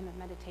for a time of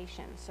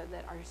meditation so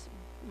that our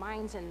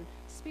minds and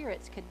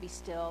spirits could be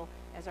still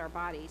as our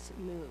bodies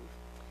move.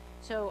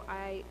 So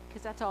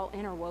because that's all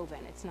interwoven,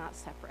 it's not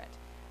separate.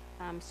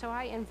 So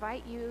I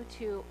invite you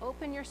to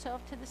open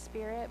yourself to the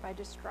Spirit by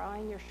just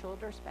drawing your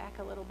shoulders back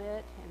a little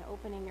bit and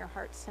opening your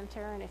heart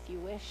center, and if you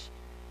wish,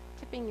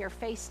 tipping your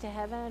face to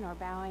heaven or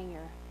bowing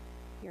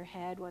your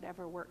head,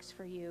 whatever works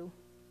for you.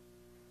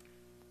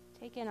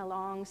 Take in a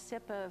long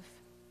sip of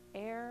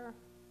air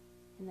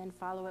and then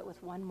follow it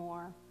with one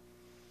more.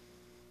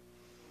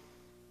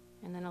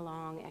 And then a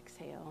long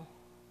exhale.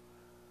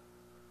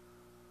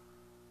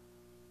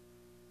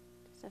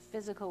 It's a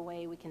physical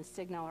way we can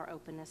signal our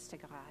openness to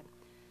God.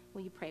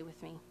 Will you pray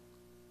with me?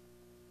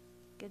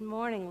 Good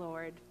morning,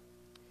 Lord.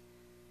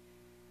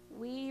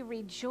 We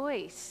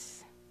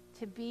rejoice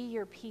to be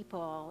your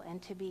people and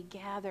to be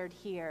gathered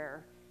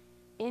here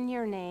in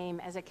your name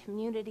as a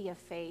community of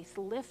faith,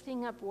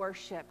 lifting up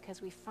worship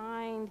because we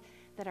find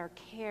that our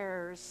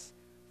cares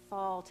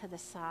fall to the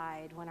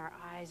side when our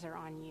eyes are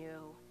on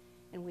you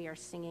and we are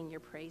singing your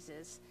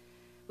praises.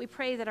 We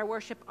pray that our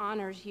worship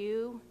honors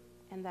you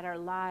and that our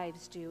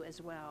lives do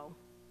as well.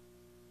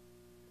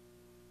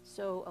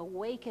 So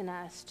awaken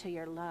us to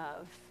your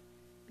love,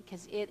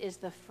 because it is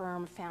the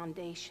firm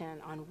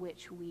foundation on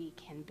which we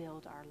can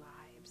build our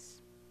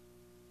lives.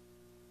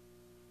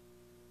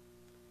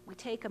 We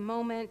take a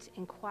moment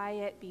in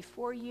quiet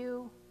before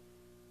you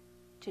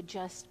to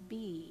just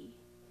be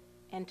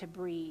and to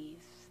breathe,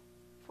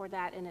 for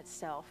that in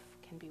itself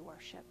can be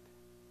worship.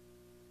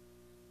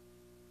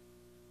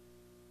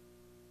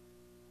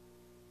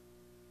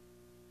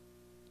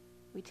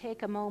 We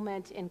take a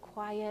moment in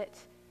quiet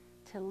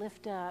to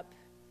lift up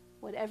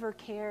whatever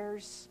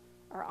cares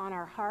are on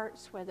our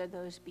hearts, whether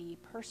those be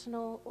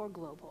personal or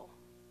global.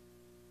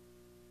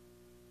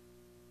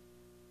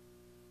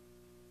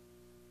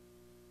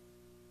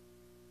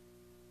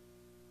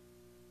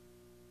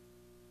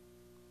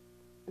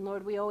 And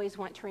Lord, we always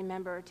want to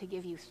remember to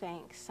give you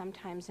thanks.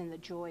 Sometimes in the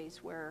joys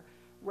we're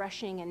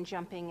rushing and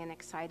jumping and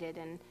excited,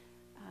 and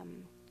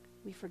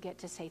we forget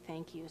to say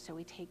thank you. So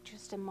we take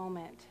just a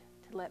moment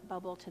to let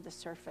bubble to the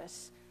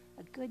surface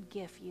a good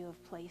gift you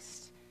have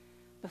placed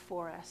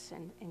before us,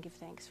 and give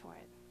thanks for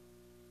it.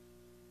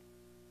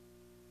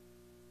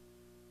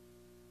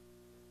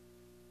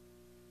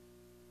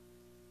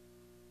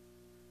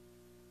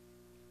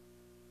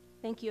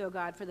 Thank you, O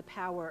God, for the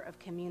power of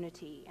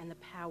community and the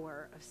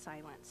power of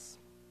silence.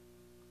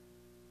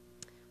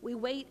 We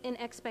wait in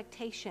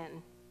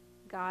expectation,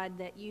 God,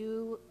 that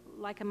you,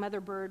 like a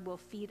mother bird, will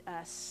feed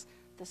us,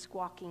 the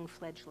squawking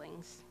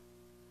fledglings.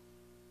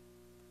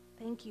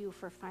 Thank you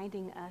for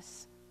finding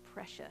us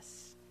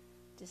precious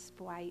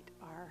despite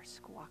our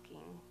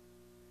squawking.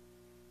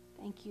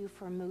 Thank you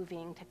for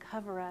moving to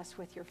cover us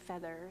with your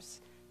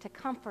feathers, to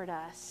comfort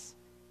us,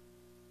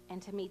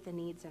 and to meet the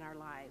needs in our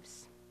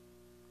lives.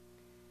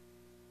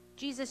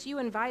 Jesus, you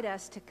invite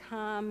us to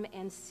come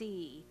and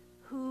see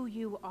who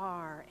you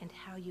are and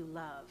how you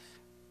love.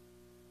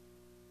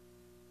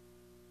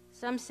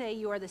 Some say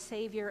you are the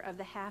Savior of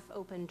the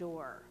half-open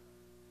door,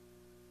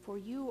 for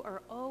you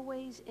are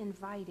always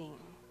inviting.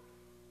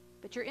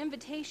 But your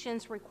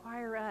invitations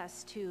require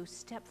us to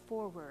step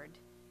forward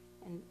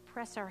and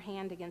press our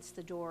hand against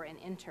the door and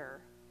enter,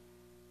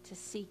 to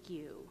seek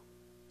you,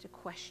 to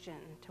question,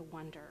 to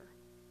wonder.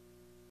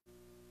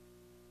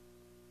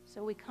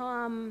 So we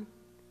come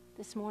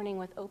this morning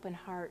with open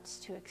hearts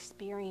to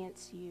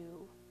experience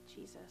you,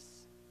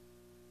 Jesus.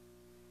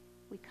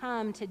 We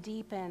come to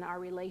deepen our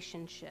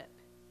relationship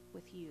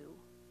with you.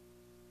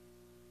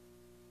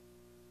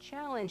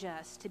 Challenge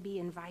us to be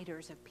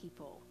inviters of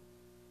people,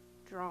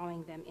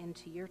 drawing them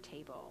into your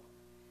table,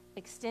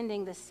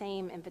 extending the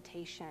same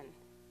invitation,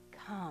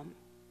 come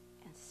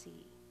and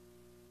see.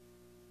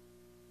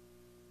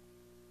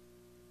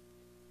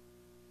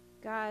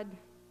 God,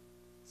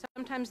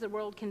 sometimes the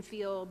world can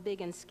feel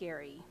big and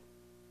scary,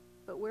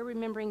 but we're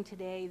remembering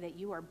today that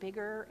you are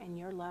bigger and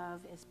your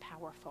love is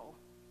powerful.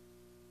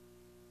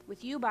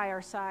 With you by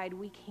our side,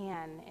 we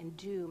can and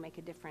do make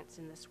a difference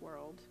in this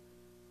world.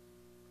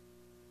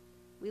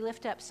 We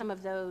lift up some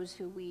of those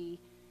who we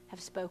have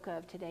spoke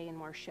of today in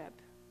worship.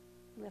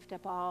 We lift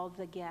up all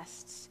the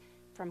guests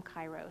from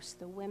Kairos,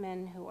 the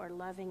women who are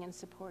loving and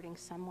supporting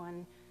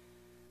someone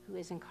who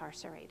is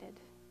incarcerated.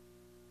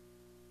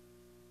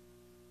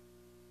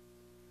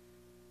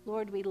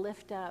 Lord, we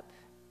lift up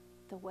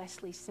the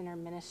Wesley Center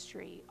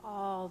Ministry,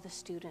 all the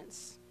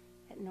students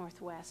at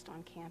Northwest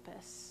on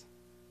campus,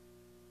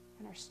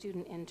 and our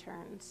student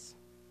interns,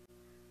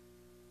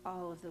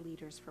 all of the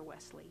leaders for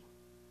Wesley.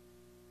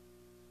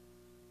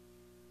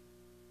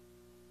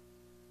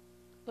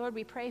 Lord,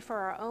 we pray for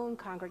our own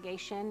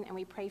congregation, and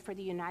we pray for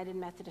the United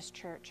Methodist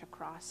Church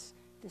across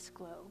this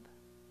globe.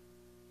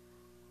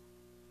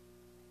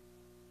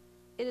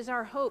 It is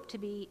our hope to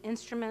be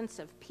instruments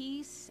of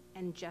peace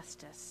and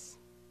justice.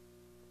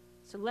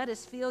 So let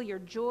us feel your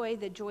joy,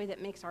 the joy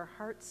that makes our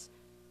hearts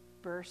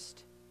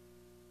burst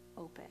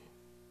open.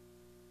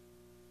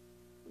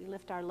 We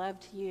lift our love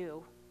to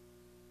you,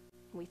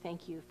 and we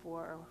thank you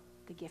for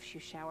the gifts you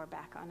shower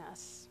back on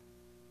us.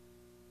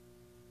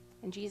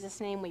 In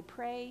Jesus' name we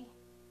pray,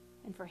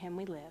 and for him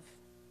we live.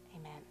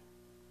 Amen.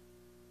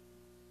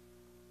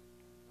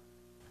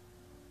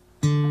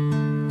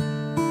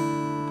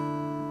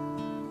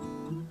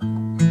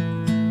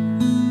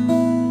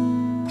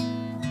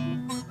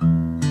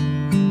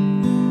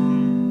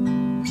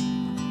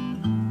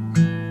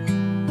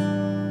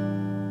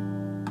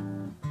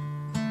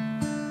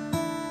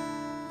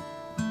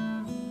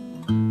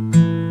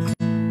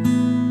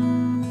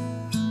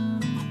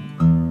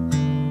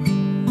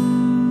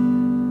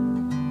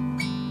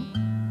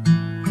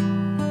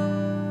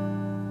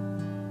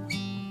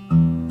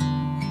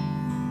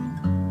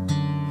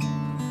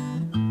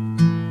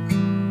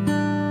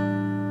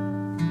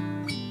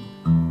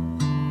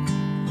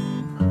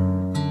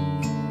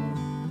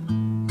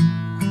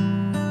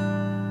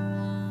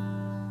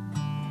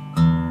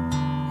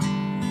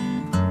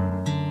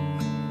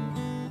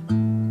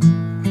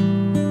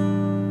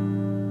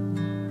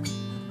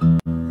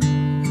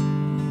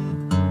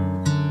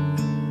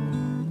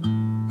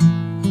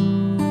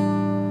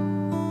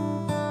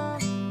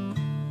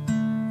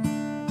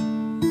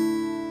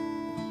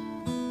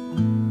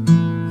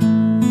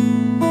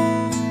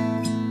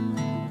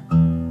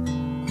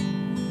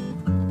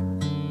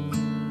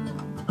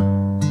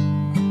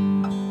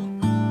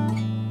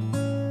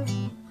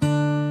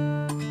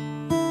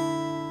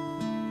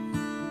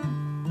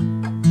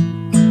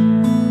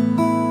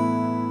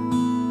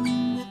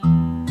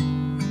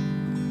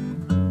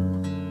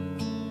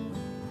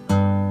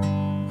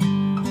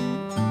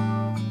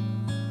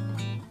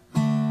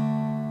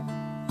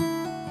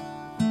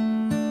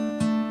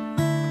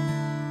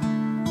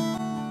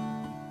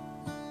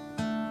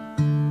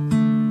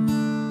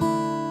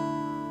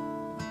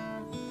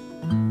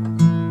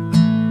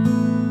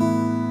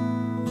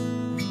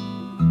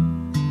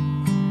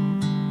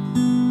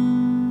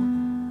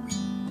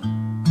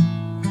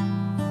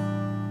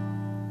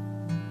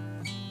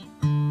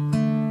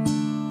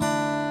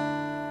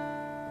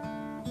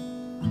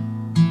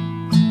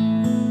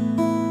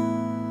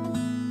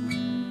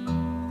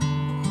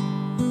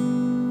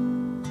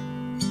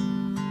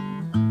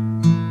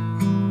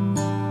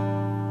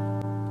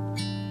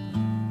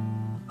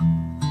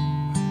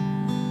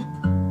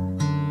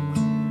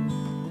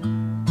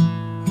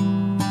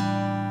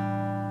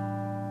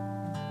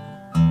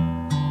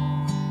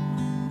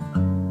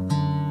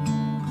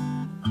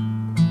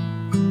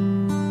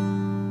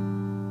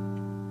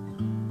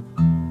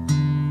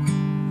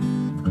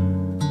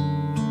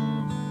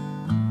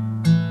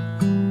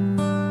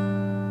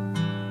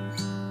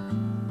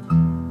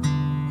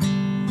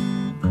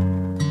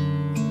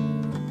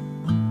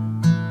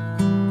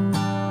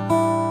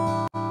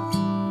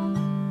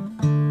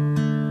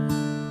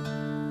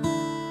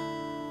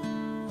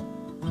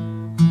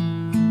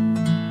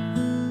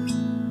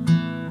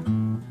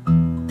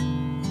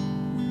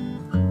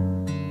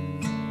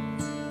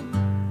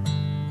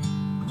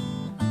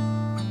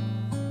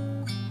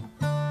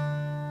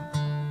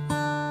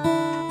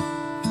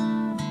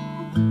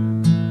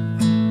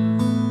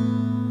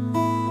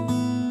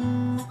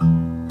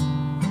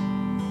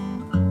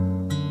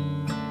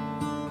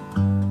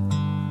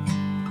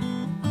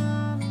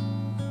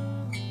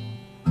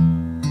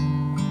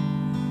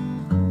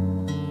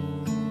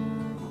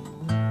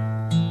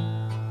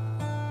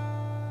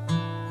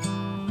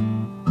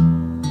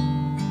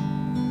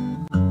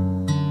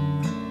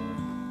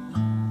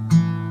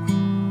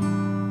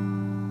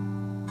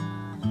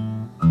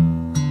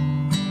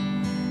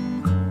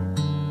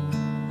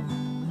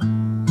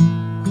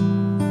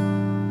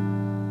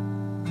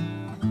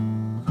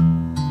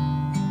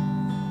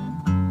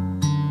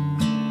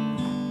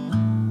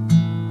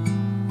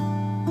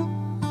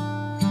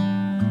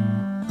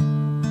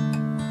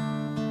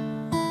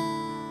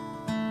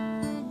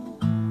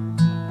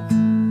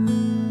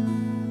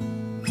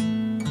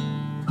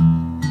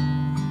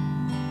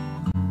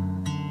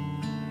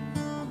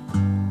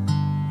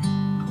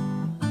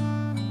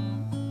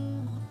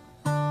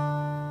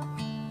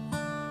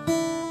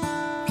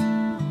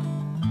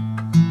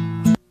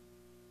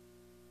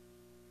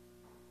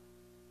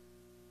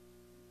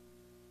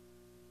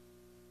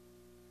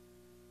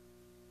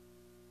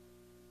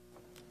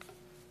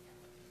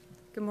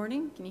 Good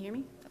morning. Can you hear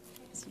me?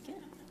 Yes, you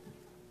can.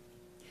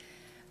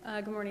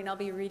 Good morning. I'll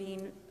be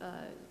reading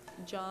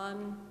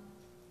John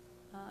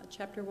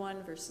chapter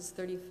 1, verses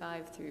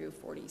 35 through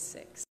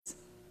 46.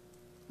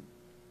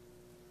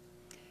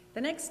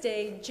 The next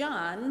day,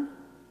 John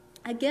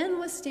again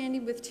was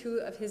standing with two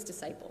of his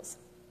disciples.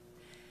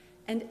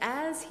 And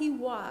as he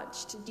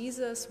watched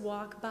Jesus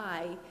walk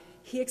by,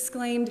 he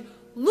exclaimed,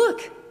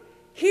 "Look,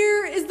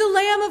 here is the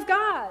Lamb of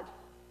God."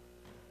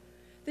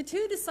 The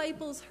two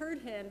disciples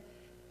heard him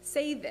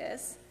say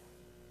this,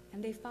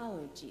 and they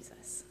followed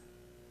Jesus.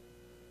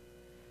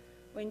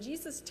 When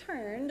Jesus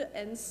turned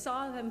and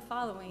saw them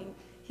following,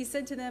 he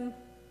said to them,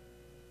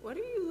 "What are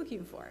you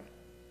looking for?"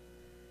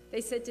 They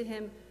said to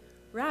him,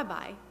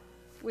 "Rabbi,"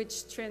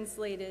 which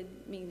translated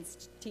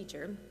means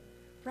teacher,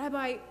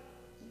 "Rabbi,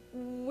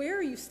 where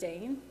are you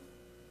staying?"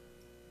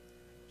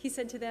 He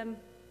said to them,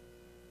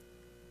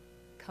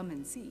 "Come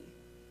and see."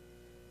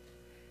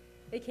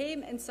 They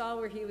came and saw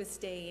where he was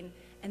staying,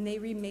 and they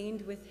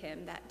remained with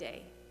him that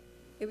day.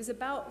 It was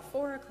about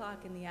 4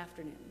 o'clock in the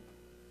afternoon.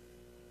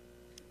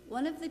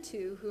 One of the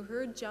two who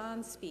heard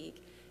John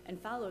speak and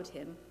followed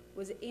him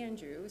was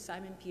Andrew,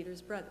 Simon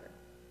Peter's brother.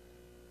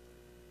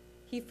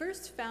 He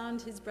first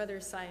found his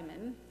brother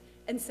Simon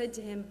and said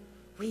to him,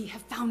 "We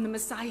have found the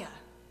Messiah,"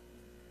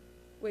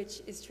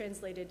 which is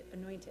translated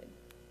anointed.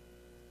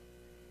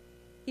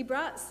 He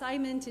brought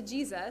Simon to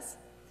Jesus,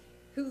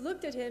 who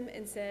looked at him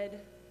and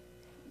said,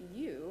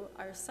 "You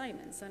are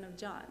Simon, son of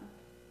John.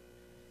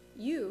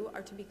 You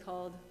are to be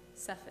called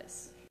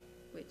Cephas,"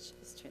 which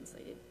is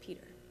translated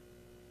Peter.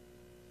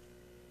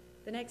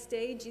 The next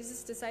day,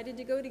 Jesus decided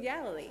to go to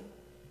Galilee.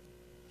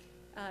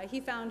 He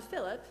found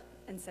Philip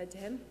and said to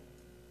him,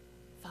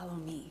 "Follow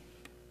me."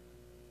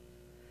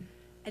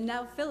 And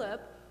now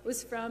Philip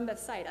was from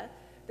Bethsaida,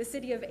 the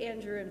city of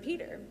Andrew and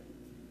Peter.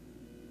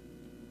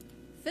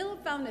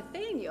 Philip found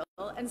Nathanael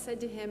and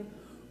said to him,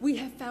 "We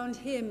have found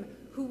him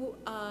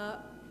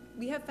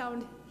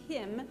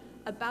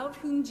about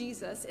whom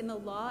Jesus in the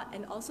law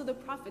and also the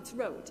prophets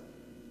wrote,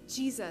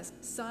 Jesus,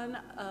 son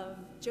of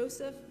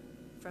Joseph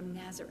from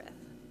Nazareth."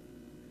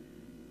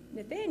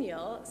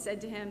 Nathanael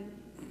said to him,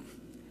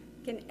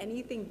 "Can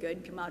anything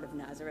good come out of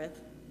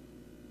Nazareth?"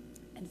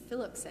 And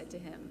Philip said to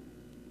him,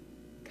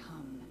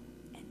 "Come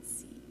and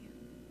see."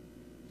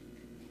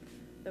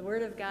 The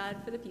word of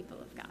God for the people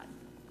of God.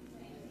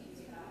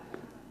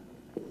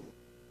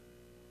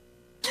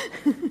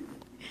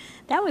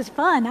 That was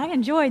fun. I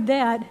enjoyed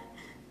that.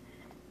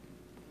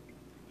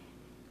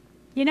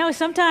 You know,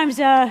 sometimes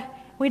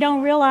we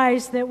don't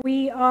realize that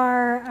we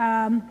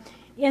are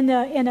in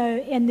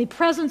the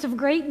presence of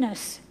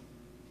greatness.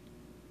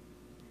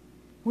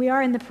 We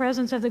are in the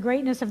presence of the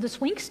greatness of the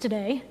Swinks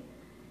today.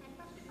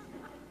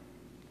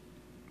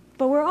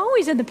 But we're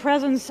always in the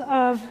presence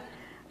of,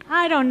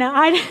 I don't know.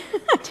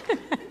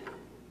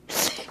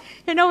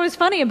 You know, it was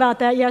funny about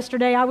that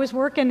yesterday. I was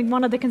working in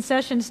one of the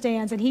concession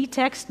stands, and he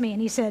texted me,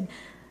 and he said,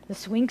 "The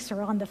Swinks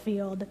are on the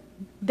field.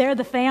 They're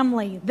the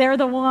family. They're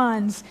the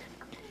ones."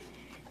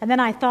 And then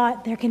I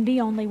thought, there can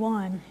be only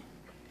one.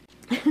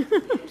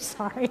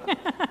 Sorry.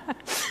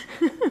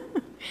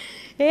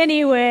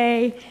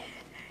 Anyway,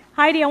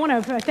 Heidi, I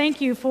want to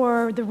thank you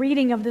for the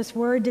reading of this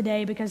word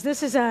today, because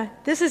this is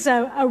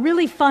a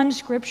really fun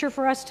scripture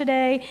for us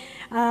today,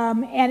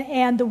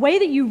 and the way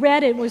that you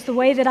read it was the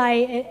way that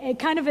I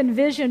kind of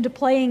envisioned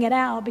playing it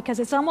out, because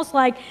it's almost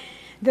like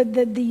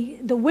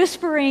the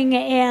whispering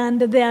and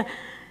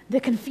the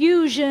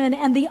confusion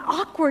and the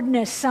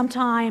awkwardness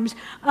sometimes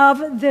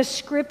of this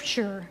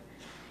scripture.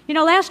 You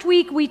know, last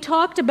week we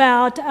talked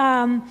about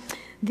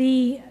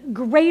the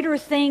greater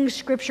things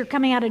scripture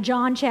coming out of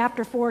John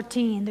chapter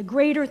 14, the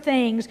greater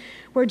things,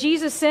 where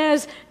Jesus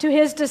says to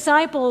his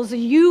disciples,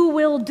 "You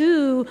will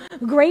do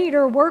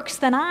greater works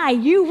than I.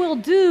 You will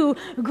do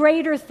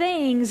greater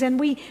things." And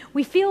we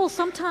feel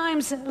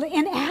sometimes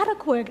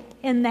inadequate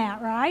in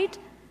that, right?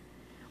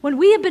 When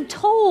we have been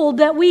told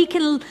that we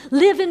can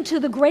live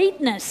into the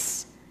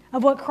greatness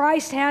of what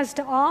Christ has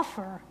to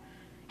offer.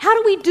 How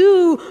do we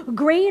do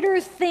greater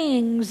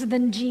things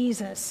than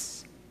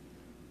Jesus?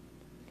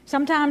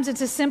 Sometimes it's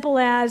as simple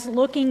as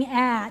looking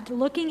at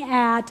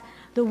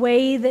the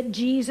way that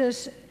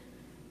Jesus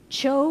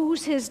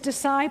chose his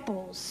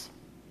disciples.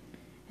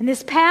 In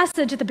this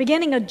passage at the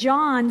beginning of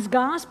John's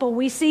gospel,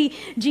 we see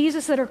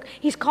Jesus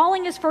he's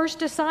calling his first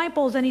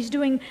disciples, and he's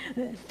doing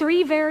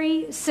three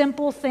very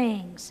simple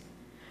things.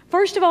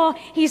 First of all,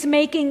 he's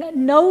making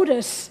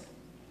notice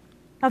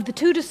of the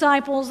two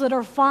disciples that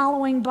are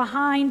following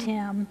behind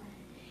him.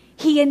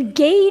 He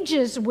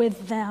engages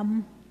with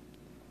them,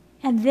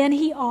 and then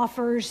he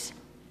offers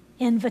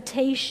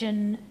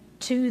invitation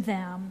to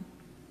them.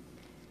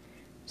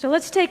 So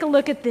let's take a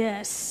look at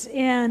this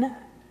in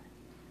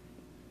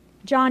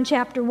John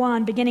chapter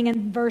 1, beginning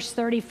in verse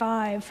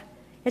 35.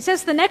 It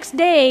says the next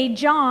day,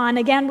 John,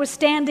 again, was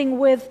standing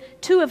with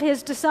two of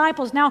his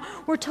disciples. Now,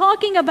 we're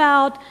talking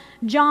about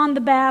John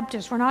the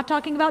Baptist. We're not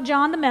talking about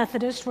John the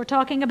Methodist. We're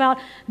talking about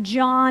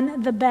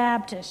John the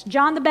Baptist.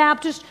 John the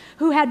Baptist,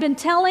 who had been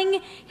telling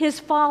his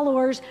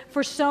followers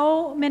for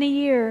so many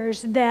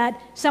years that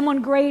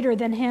someone greater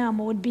than him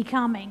would be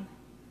coming.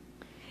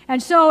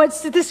 And so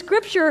the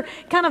scripture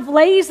kind of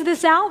lays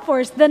this out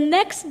for us. The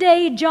next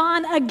day,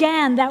 John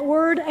again, that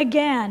word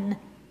again,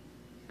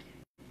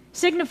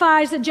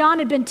 signifies that John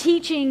had been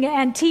teaching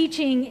and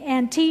teaching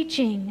and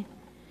teaching.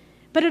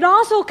 But it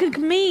also could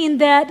mean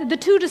that the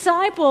two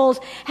disciples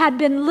had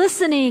been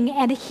listening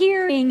and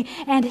hearing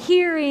and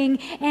hearing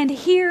and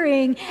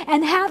hearing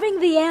and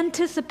having the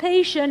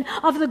anticipation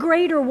of the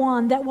greater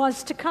one that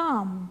was to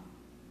come.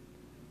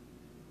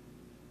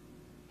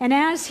 And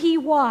as he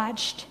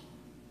watched,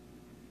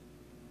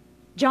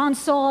 John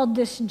saw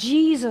this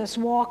Jesus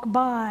walk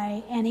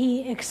by, and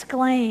he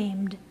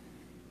exclaimed,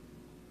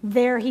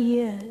 "There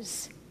he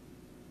is,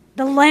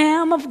 the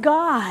Lamb of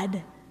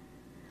God.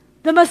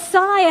 The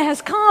Messiah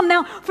has come."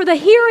 Now, for the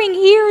hearing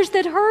ears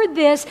that heard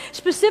this,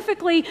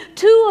 specifically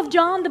two of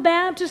John the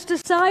Baptist's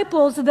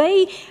disciples,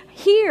 they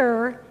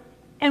hear,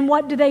 and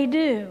what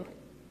do?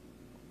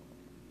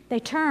 They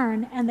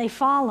turn and they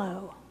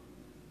follow.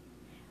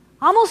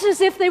 Almost as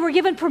if they were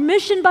given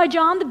permission by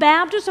John the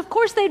Baptist. Of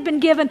course they'd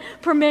been given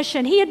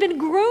permission. He had been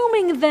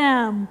grooming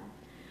them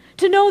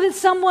to know that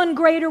someone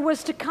greater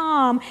was to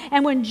come.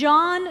 And when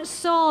John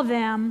saw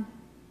them,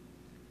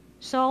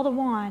 saw the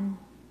one,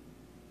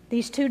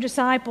 these two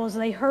disciples,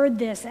 they heard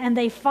this and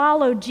they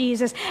followed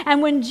Jesus.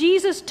 And when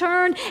Jesus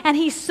turned and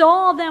he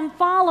saw them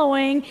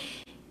following,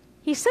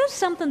 he says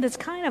something that's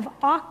kind of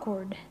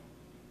awkward.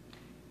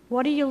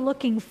 "What are you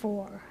looking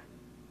for?"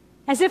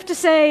 As if to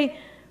say,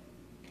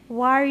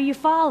 "Why are you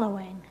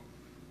following?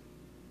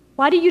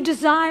 Why do you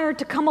desire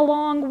to come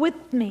along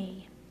with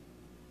me?"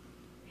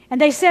 And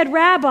they said,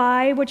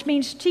 "Rabbi," which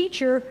means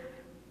teacher,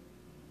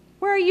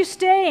 "where are you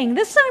staying?"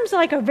 This seems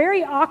like a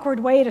very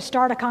awkward way to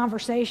start a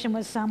conversation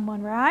with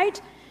someone,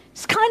 right?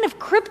 It's kind of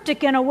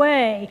cryptic in a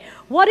way.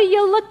 "What are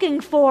you looking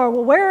for?"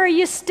 "Well, where are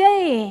you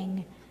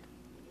staying?"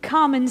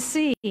 "Come and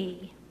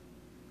see."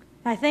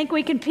 I think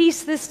we can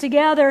piece this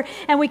together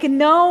and we can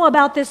know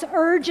about this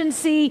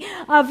urgency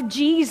of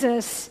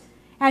Jesus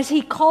as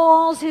he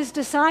calls his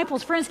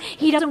disciples. Friends,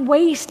 he doesn't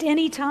waste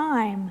any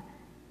time.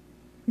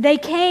 They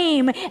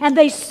came and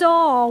they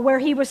saw where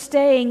he was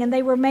staying, and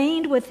they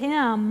remained with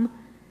him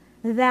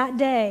that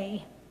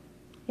day.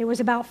 It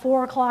was about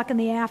 4 o'clock in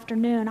the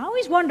afternoon. I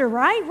always wonder,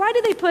 right? Why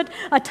do they put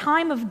a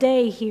time of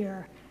day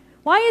here?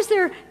 Why is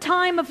there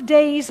time of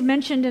days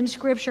mentioned in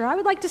Scripture? I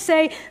would like to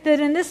say that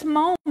in this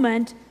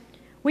moment,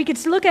 we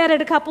could look at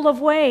it a couple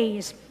of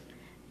ways.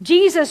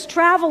 Jesus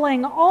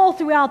traveling all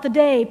throughout the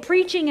day,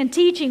 preaching and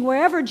teaching,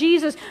 wherever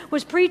Jesus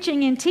was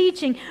preaching and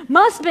teaching,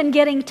 must have been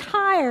getting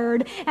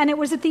tired, and it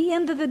was at the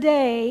end of the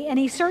day, and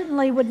he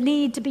certainly would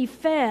need to be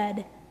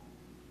fed,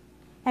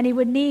 and he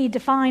would need to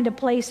find a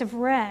place of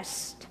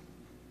rest.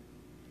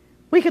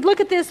 We could look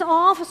at this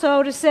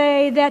also to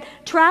say that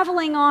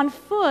traveling on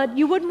foot,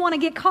 you wouldn't want to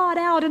get caught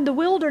out in the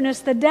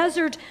wilderness, the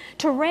desert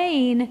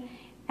terrain,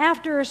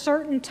 after a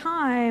certain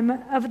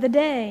time of the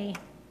day.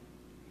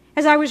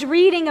 As I was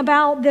reading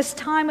about this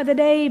time of the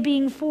day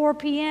being 4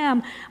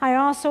 p.m., I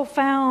also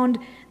found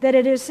that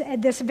it is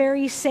this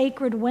very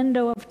sacred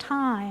window of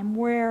time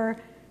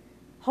where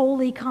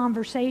holy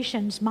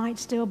conversations might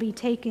still be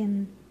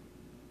taken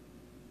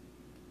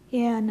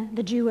in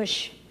the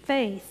Jewish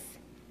faith.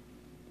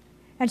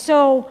 And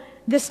so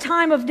this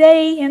time of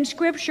day in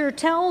Scripture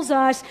tells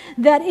us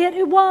that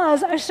it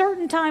was a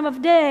certain time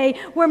of day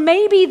where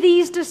maybe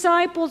these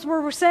disciples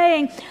were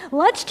saying,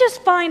 let's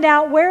just find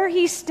out where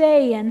he's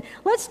staying.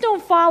 Let's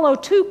don't follow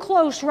too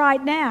close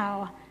right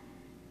now.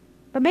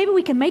 But maybe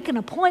we can make an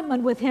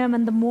appointment with him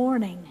in the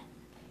morning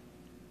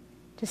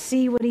to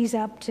see what he's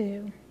up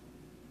to.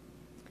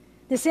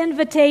 This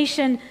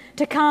invitation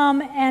to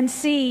come and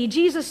see.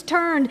 Jesus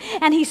turned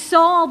and he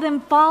saw them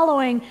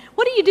following.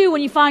 What do you do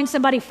when you find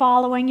somebody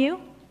following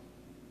you?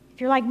 If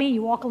you're like me,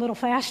 you walk a little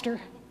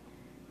faster.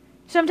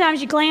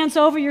 Sometimes you glance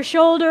over your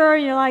shoulder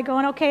and you're like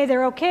going, okay,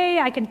 they're okay,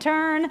 I can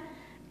turn.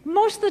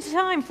 Most of the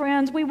time,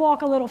 friends, we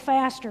walk a little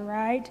faster,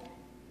 right?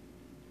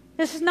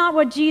 This is not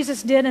what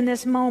Jesus did in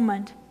this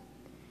moment.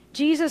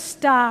 Jesus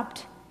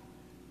stopped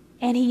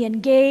and he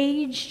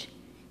engaged,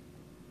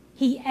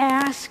 he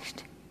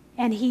asked,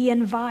 and he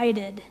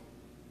invited.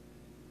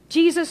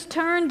 Jesus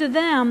turned to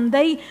them.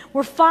 They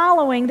were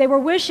following. They were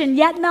wishing,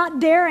 yet not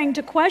daring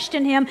to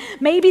question him.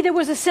 Maybe there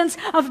was a sense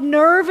of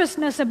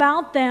nervousness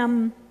about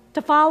them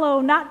to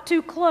follow not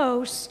too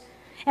close,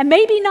 and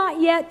maybe not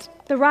yet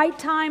the right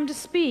time to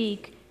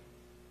speak.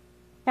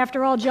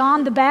 After all,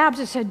 John the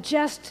Baptist had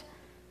just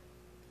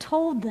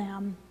told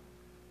them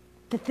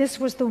that this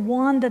was the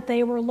one that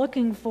they were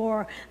looking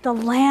for, the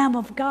Lamb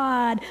of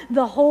God,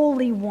 the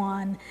Holy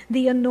One,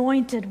 the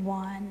Anointed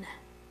One.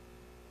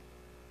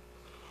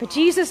 But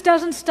Jesus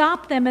doesn't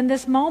stop them in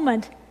this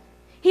moment.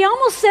 He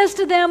almost says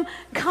to them,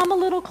 come a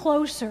little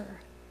closer.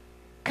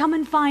 Come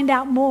and find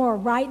out more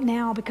right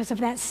now because of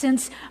that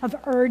sense of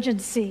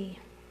urgency.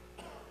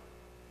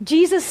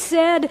 Jesus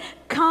said,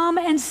 come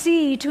and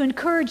see, to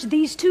encourage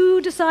these two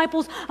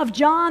disciples of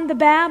John the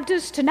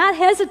Baptist to not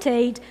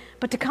hesitate,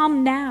 but to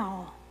come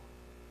now.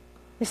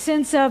 The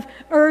sense of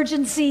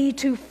urgency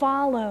to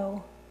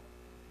follow,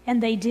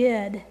 and they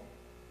did.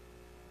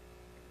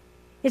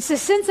 It's the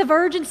sense of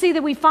urgency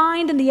that we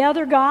find in the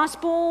other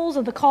Gospels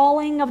of the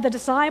calling of the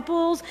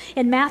disciples,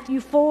 in Matthew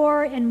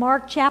 4, in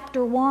Mark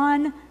chapter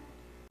 1.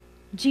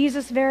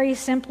 Jesus very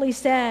simply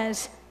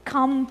says,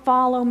 come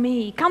follow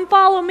me. Come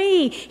follow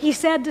me, he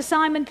said to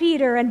Simon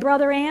Peter and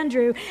brother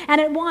Andrew.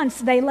 And at once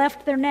they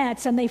left their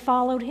nets and they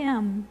followed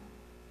him.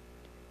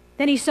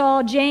 Then he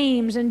saw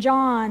James and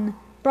John,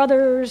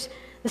 brothers,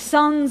 the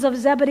sons of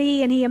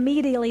Zebedee, and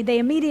they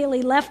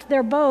immediately left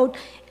their boat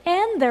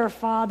and their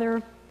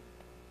father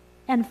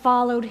and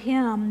followed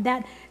him.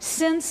 That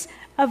sense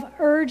of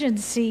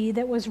urgency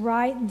that was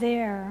right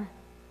there.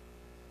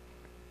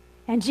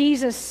 And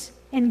Jesus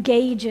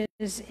engages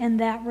in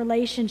that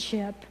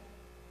relationship.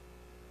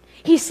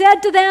 He said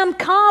to them,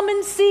 come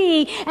and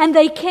see, and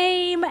they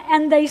came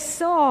and they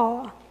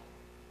saw.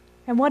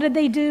 And what did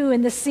they do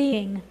in the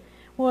seeing?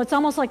 Well, it's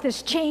almost like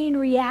this chain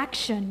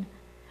reaction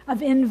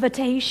of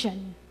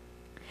invitation.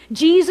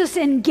 Jesus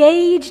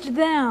engaged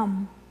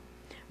them,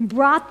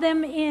 brought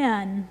them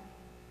in,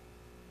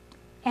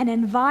 and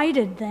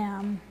invited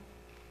them.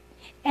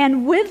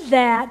 And with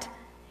that,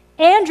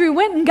 Andrew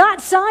went and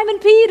got Simon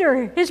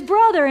Peter, his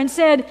brother, and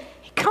said,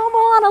 come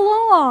on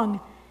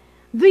along.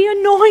 The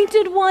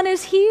anointed one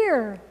is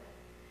here.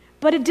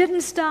 But it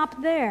didn't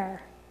stop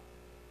there.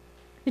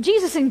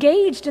 Jesus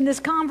engaged in this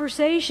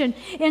conversation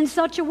in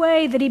such a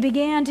way that he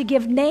began to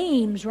give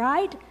names,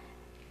 right?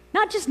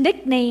 Not just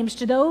nicknames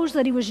to those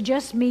that he was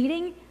just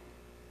meeting,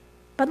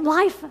 but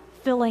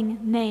life-filling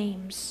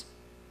names.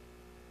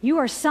 You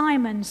are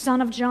Simon,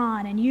 son of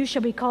John, and you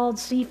shall be called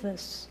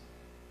Cephas,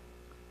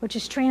 which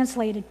is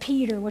translated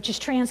Peter, which is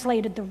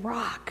translated the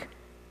rock.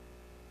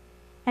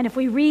 And if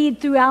we read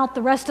throughout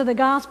the rest of the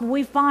gospel,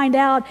 we find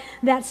out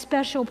that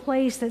special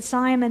place that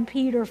Simon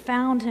Peter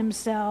found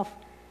himself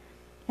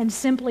and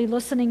simply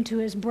listening to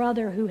his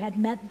brother who had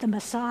met the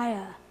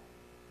Messiah.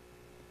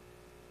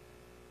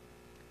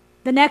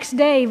 The next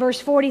day, verse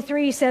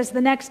 43 says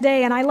the next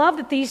day, and I love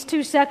that these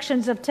two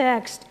sections of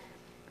text,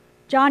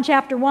 John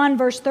chapter 1,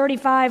 verse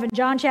 35 and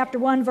John chapter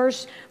 1,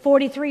 verse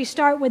 43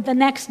 start with the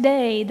next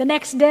day, the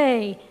next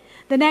day,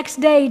 the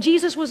next day.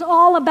 Jesus was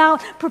all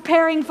about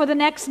preparing for the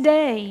next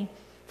day,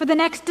 for the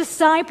next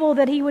disciple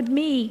that he would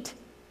meet,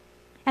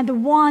 and the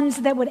ones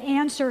that would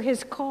answer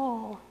his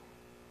call.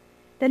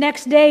 The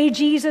next day,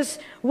 Jesus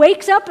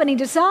wakes up and he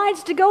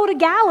decides to go to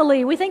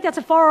Galilee. We think that's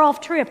a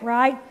far-off trip,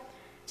 right?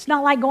 It's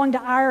not like going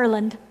to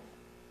Ireland.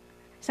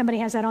 Somebody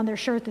has that on their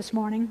shirt this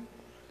morning.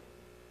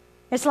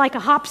 It's like a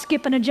hop,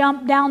 skip, and a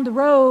jump down the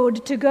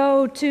road to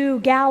go to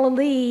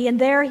Galilee. And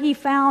there he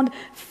found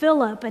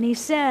Philip, and he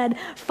said,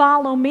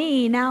 follow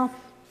me. Now,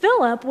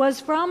 Philip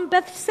was from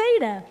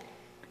Bethsaida,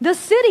 the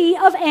city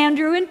of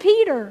Andrew and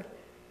Peter.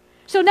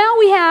 So now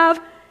we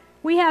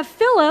have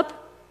Philip,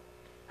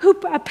 who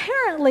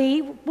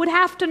apparently would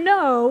have to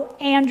know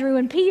Andrew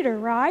and Peter,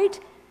 right?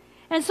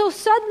 And so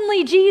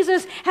suddenly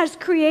Jesus has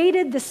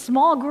created this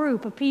small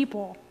group of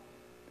people.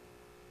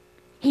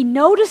 He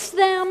noticed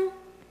them,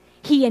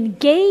 he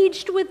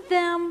engaged with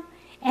them,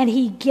 and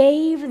he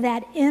gave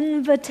that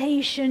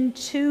invitation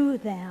to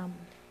them.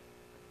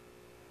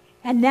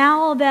 And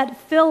now that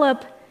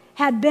Philip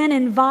had been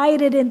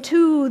invited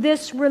into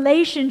this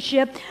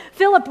relationship,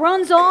 Philip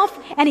runs off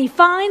and he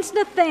finds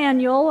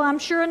Nathanael. I'm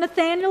sure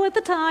Nathanael at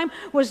the time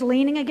was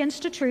leaning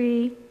against a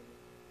tree,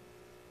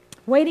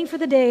 waiting for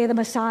the day the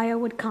Messiah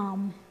would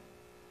come.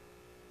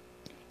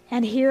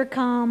 And here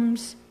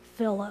comes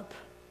Philip.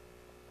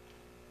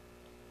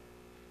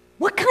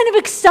 What kind of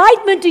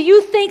excitement do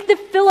you think that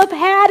Philip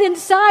had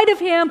inside of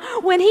him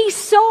when he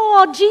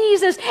saw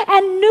Jesus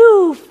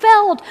and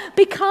felt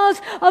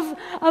because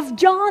of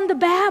John the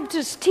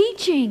Baptist's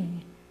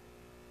teaching?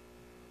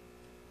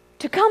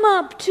 To come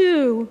up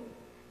to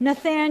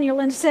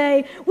Nathanael and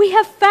say, we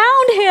have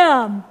found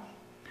him.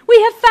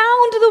 We have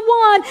found the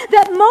one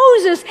that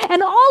Moses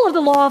and all of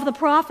the law of the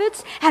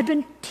prophets had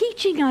been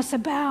teaching us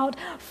about.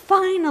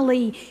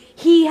 Finally,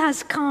 he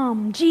has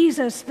come,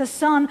 Jesus, the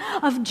son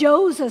of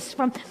Joseph.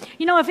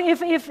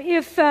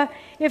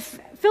 If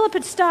Philip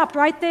had stopped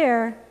right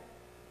there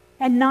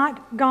and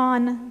not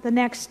gone the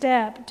next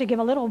step to give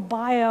a little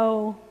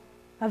bio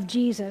of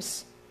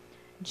Jesus,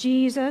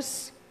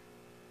 Jesus,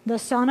 the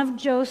son of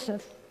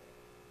Joseph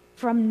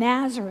from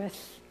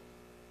Nazareth,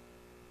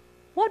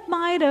 what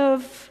might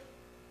have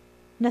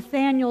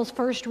Nathanael's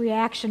first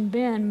reaction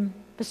been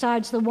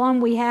besides the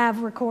one we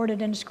have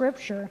recorded in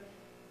Scripture?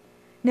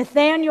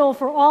 Nathanael,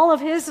 for all of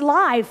his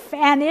life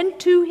and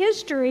into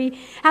history,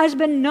 has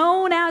been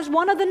known as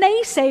one of the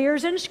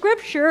naysayers in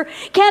Scripture.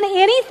 Can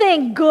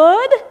anything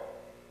good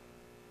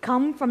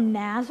come from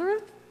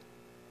Nazareth?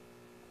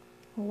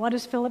 Well, what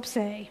does Philip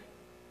say?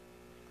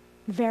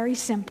 Very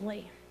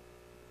simply,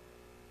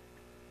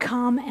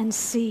 come and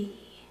see.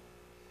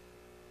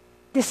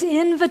 This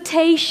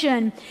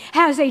invitation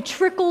has a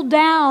trickle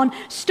down,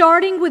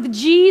 starting with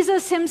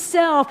Jesus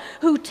himself,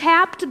 who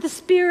tapped the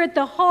spirit,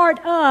 the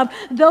heart of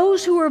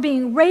those who were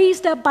being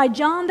raised up by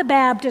John the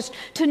Baptist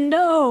to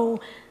know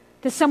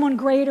that someone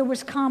greater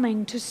was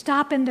coming, to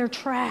stop in their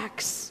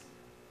tracks,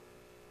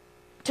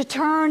 to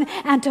turn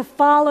and to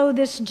follow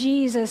this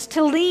Jesus,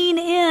 to lean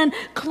in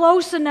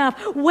close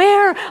enough.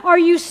 Where are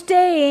you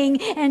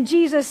staying? And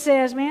Jesus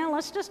says, man,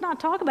 let's just not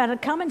talk about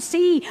it. Come and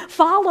see.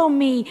 Follow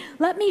me.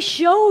 Let me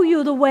show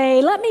you the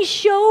way. Let me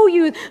show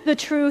you the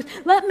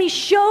truth. Let me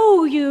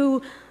show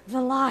you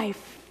the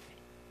life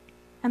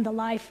and the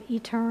life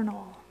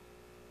eternal.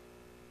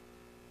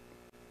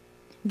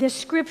 This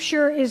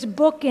scripture is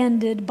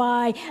bookended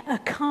by a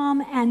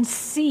come and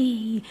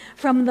see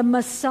from the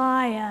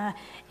Messiah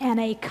and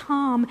a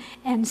come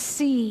and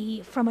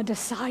see from a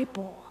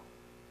disciple.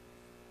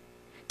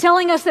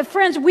 Telling us that,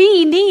 friends,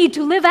 we need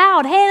to live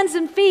out, hands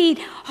and feet,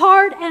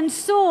 heart and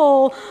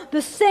soul,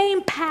 the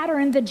same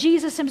pattern that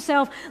Jesus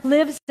himself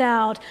lives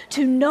out,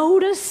 to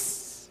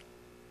notice,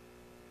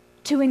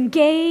 to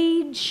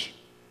engage,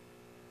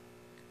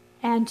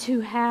 and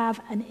to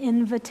have an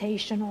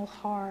invitational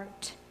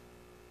heart.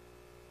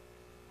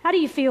 How do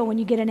you feel when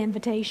you get an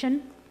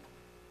invitation?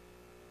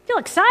 Feel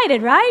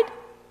excited, right?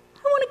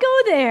 I want to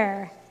go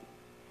there.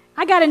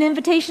 I got an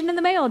invitation in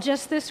the mail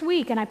just this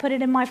week, and I put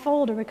it in my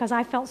folder because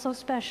I felt so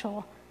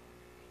special.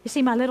 You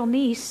see, my little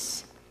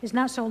niece is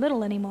not so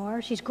little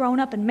anymore. She's grown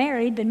up and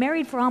married, been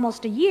married for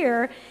almost a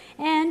year,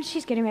 and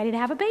she's getting ready to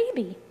have a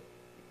baby.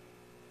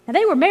 Now,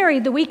 they were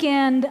married the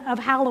weekend of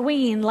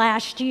Halloween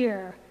last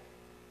year,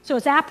 so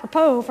it's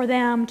apropos for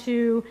them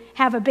to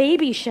have a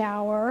baby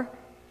shower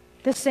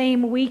the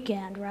same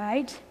weekend,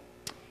 right?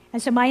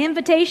 And so my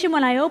invitation,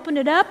 when I opened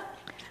it up,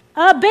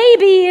 a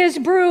baby is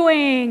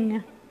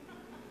brewing.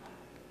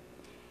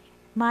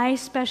 My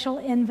special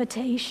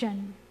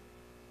invitation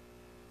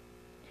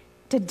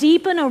to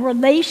deepen a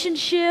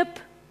relationship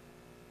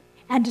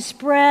and to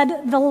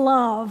spread the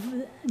love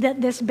that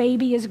this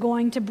baby is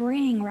going to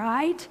bring,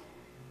 right?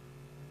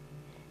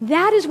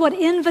 That is what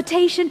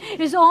invitation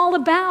is all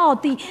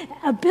about, the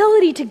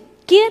ability to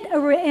get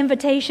an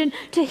invitation,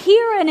 to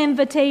hear an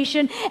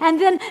invitation, and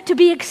then to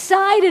be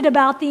excited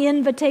about the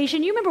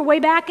invitation. You remember way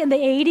back in the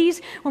 80s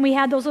when we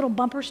had those little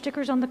bumper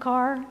stickers on the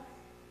car?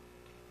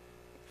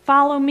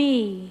 Follow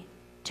me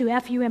to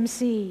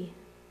FUMC.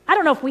 I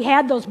don't know if we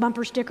had those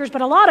bumper stickers,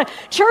 but a lot of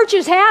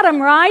churches had them,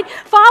 right?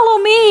 Follow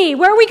me.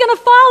 Where are we going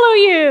to follow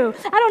you?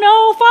 I don't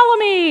know. Follow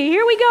me.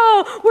 Here we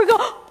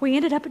go. We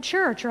ended up at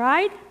church,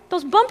 right?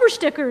 Those bumper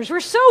stickers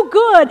were so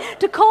good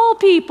to call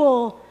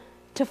people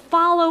to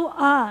follow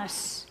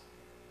us.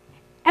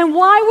 And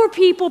why were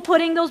people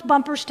putting those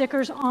bumper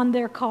stickers on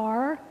their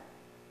car?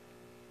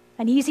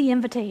 An easy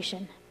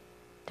invitation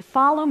to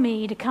follow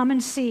me, to come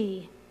and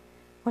see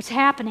what's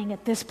happening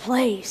at this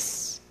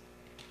place.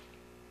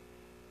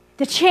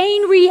 The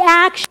chain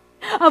reaction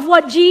of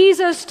what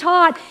Jesus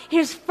taught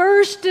his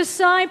first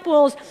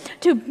disciples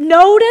to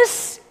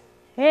notice,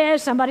 hey,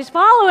 somebody's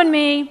following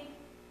me.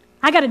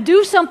 I got to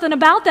do something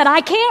about that.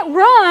 I can't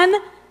run.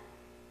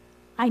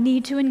 I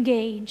need to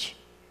engage.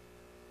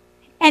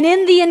 And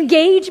in the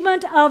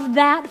engagement of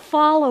that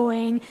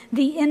following,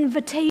 the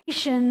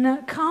invitation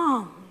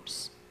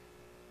comes.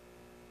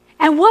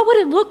 And what would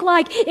it look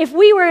like if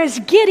we were as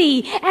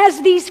giddy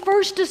as these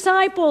first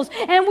disciples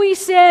and we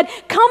said,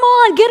 come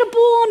on, get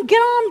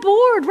on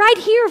board right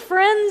here,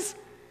 friends.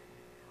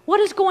 What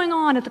is going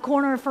on at the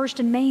corner of 1st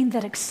and Main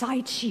that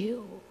excites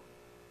you?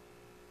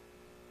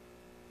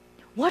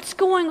 What's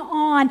going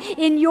on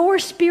in your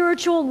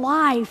spiritual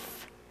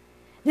life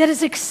that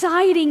is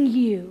exciting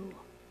you?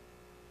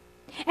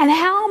 And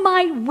how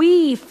might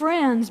we,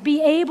 friends,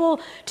 be able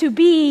to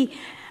be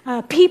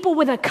people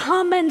with a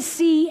come and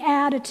see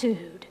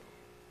attitude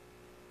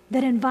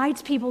that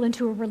invites people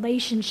into a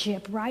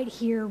relationship right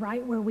here,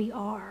 right where we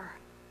are?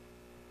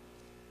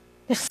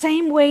 The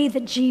same way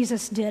that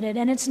Jesus did it.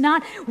 And it's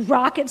not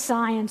rocket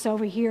science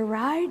over here,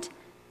 right?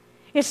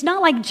 It's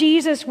not like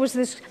Jesus was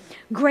this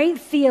great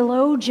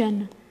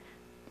theologian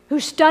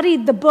who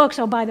studied the books.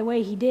 Oh, by the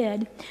way, he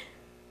did.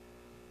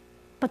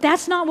 But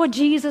that's not what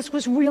Jesus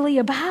was really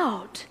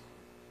about.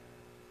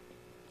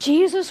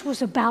 Jesus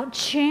was about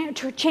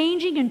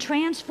changing and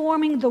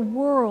transforming the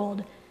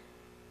world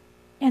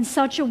in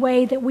such a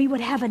way that we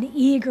would have an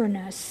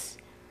eagerness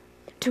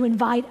to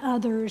invite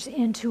others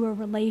into a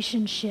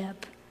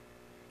relationship,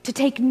 to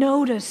take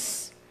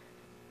notice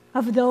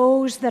of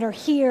those that are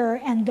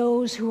here and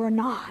those who are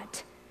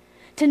not,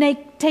 to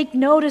take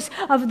notice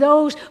of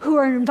those who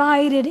are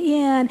invited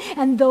in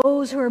and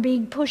those who are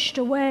being pushed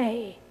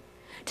away.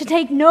 To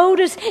take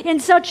notice in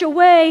such a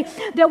way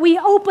that we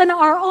open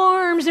our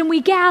arms and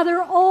we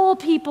gather all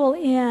people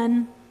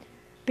in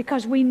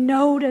because we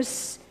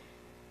notice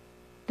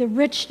the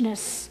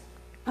richness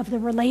of the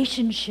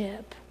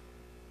relationship.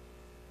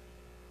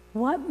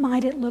 What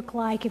might it look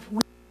like if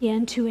we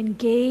begin to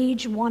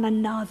engage one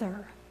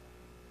another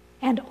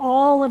and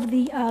all of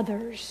the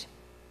others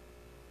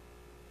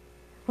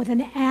with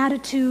an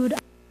attitude of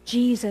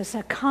Jesus,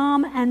 a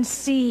come and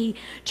see,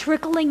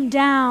 trickling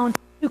down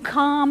to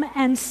come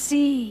and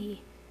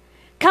see.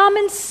 Come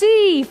and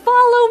see,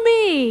 follow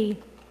me.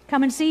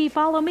 Come and see,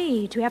 follow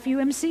me to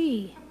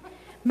FUMC.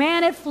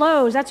 Man, it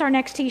flows. That's our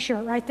next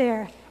t-shirt right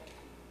there.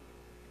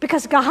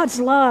 Because God's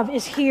love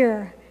is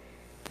here.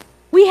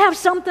 We have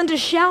something to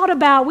shout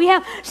about. We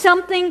have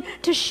something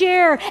to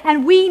share.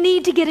 And we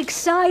need to get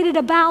excited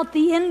about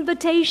the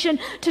invitation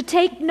to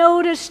take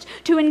notice,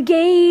 to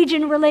engage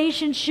in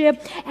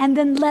relationship, and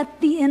then let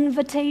the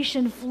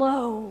invitation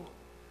flow.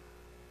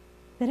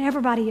 That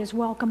everybody is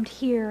welcomed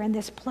here in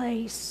this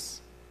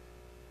place.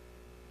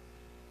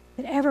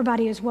 That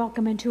everybody is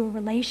welcome into a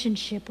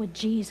relationship with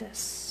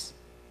Jesus.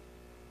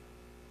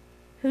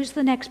 Who's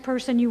the next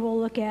person you will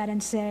look at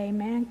and say,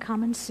 man,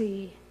 come and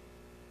see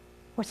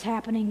what's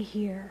happening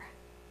here?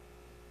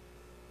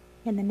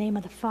 In the name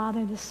of the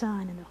Father, the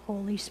Son, and the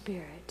Holy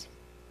Spirit.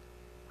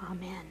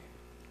 Amen.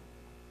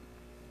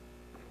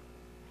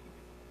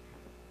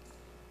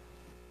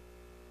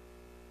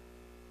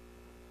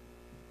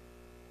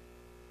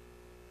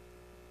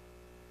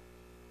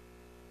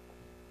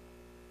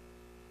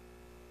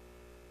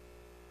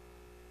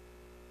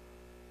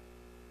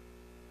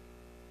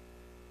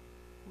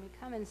 We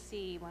come and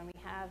see when we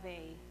have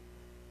a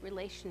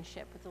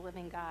relationship with the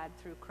living God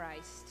through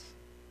Christ.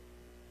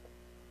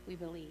 We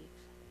believe.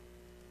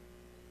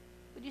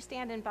 Would you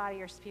stand in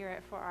body or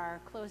spirit for our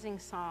closing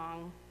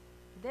song,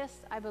 This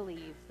I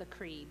Believe, the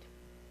Creed.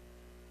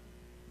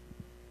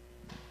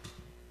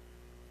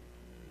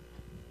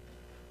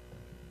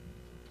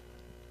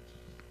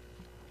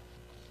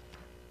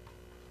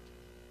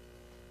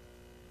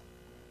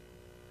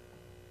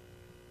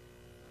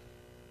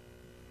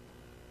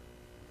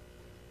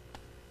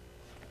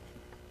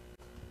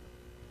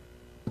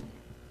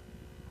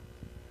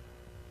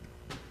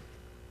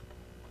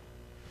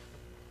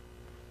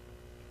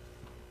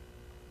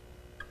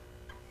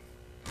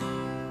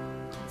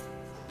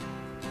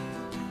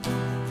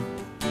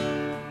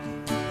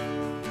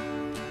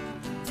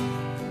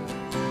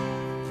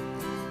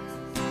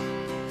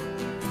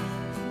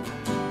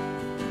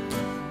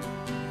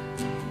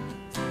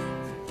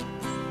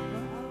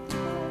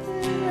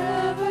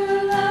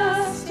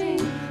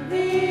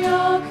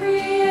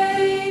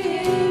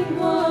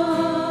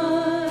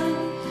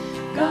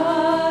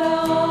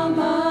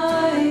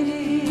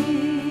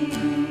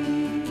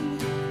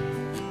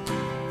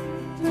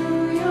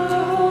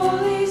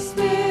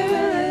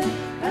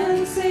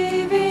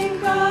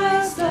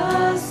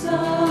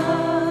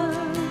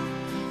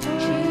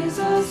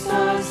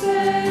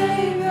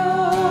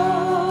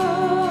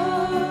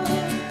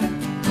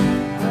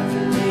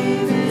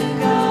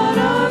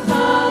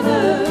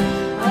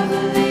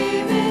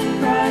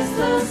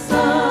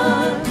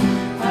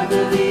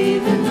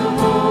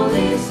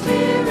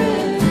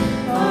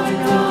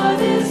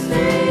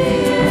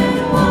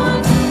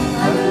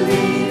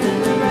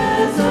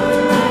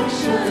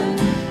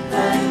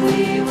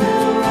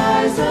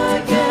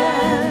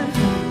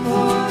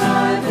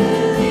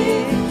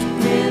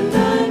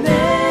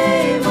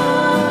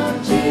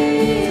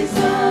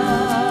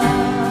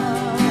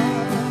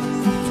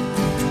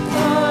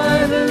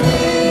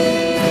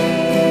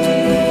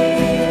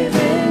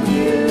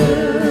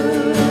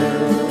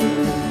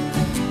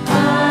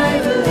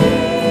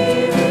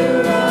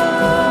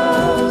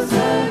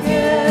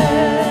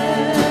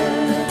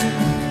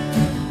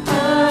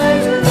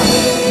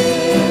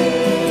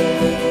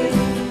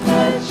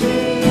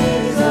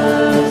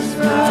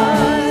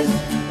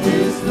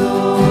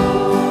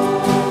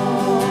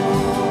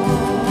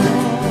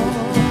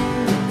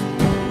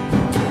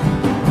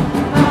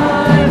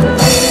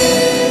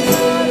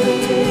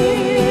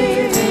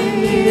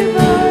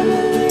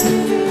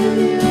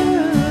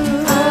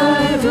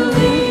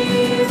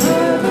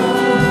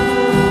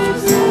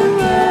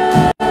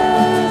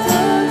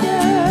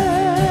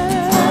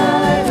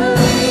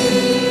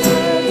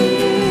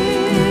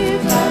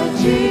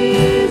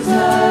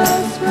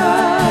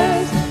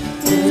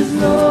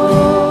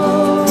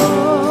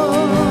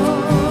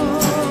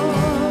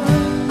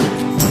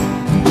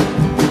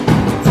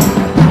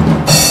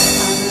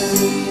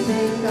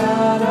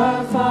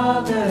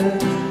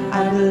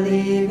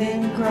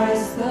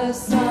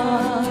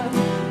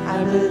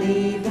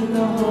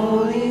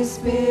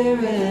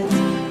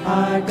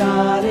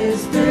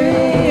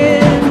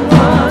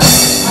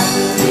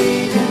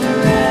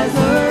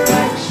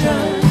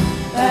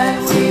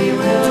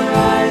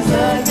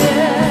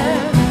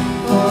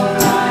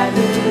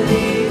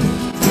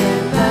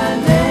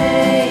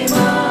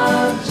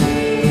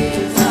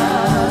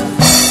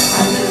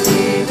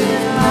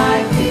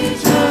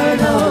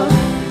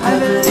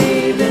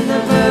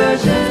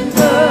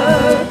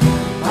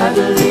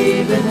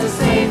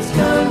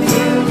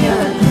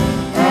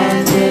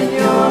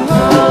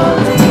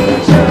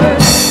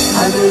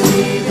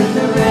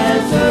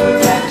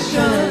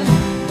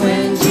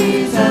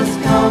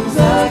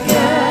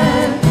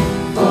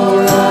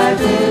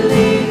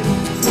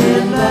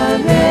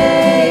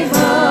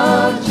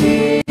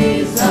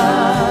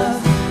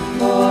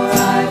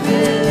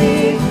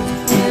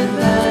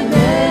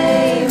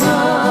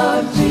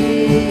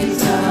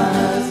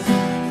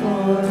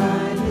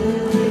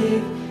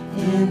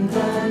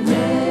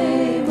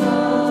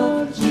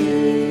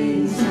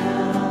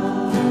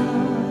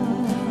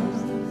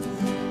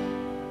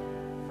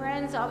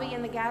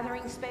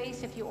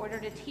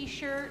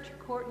 t-shirt.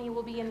 Courtney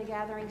will be in the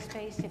gathering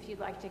space if you'd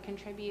like to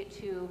contribute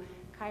to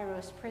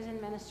Kairos Prison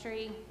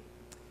Ministry.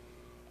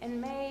 And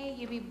may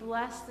you be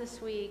blessed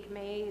this week.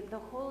 May the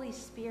Holy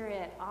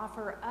Spirit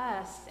offer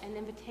us an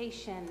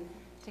invitation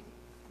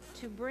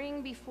to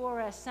bring before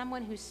us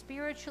someone who's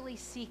spiritually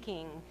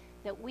seeking,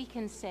 that we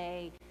can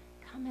say,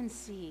 come and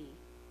see.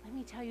 Let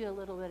me tell you a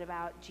little bit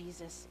about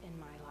Jesus in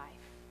my life.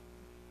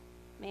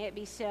 May it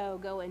be so.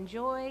 Go in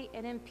joy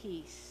and in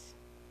peace.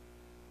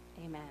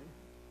 Amen.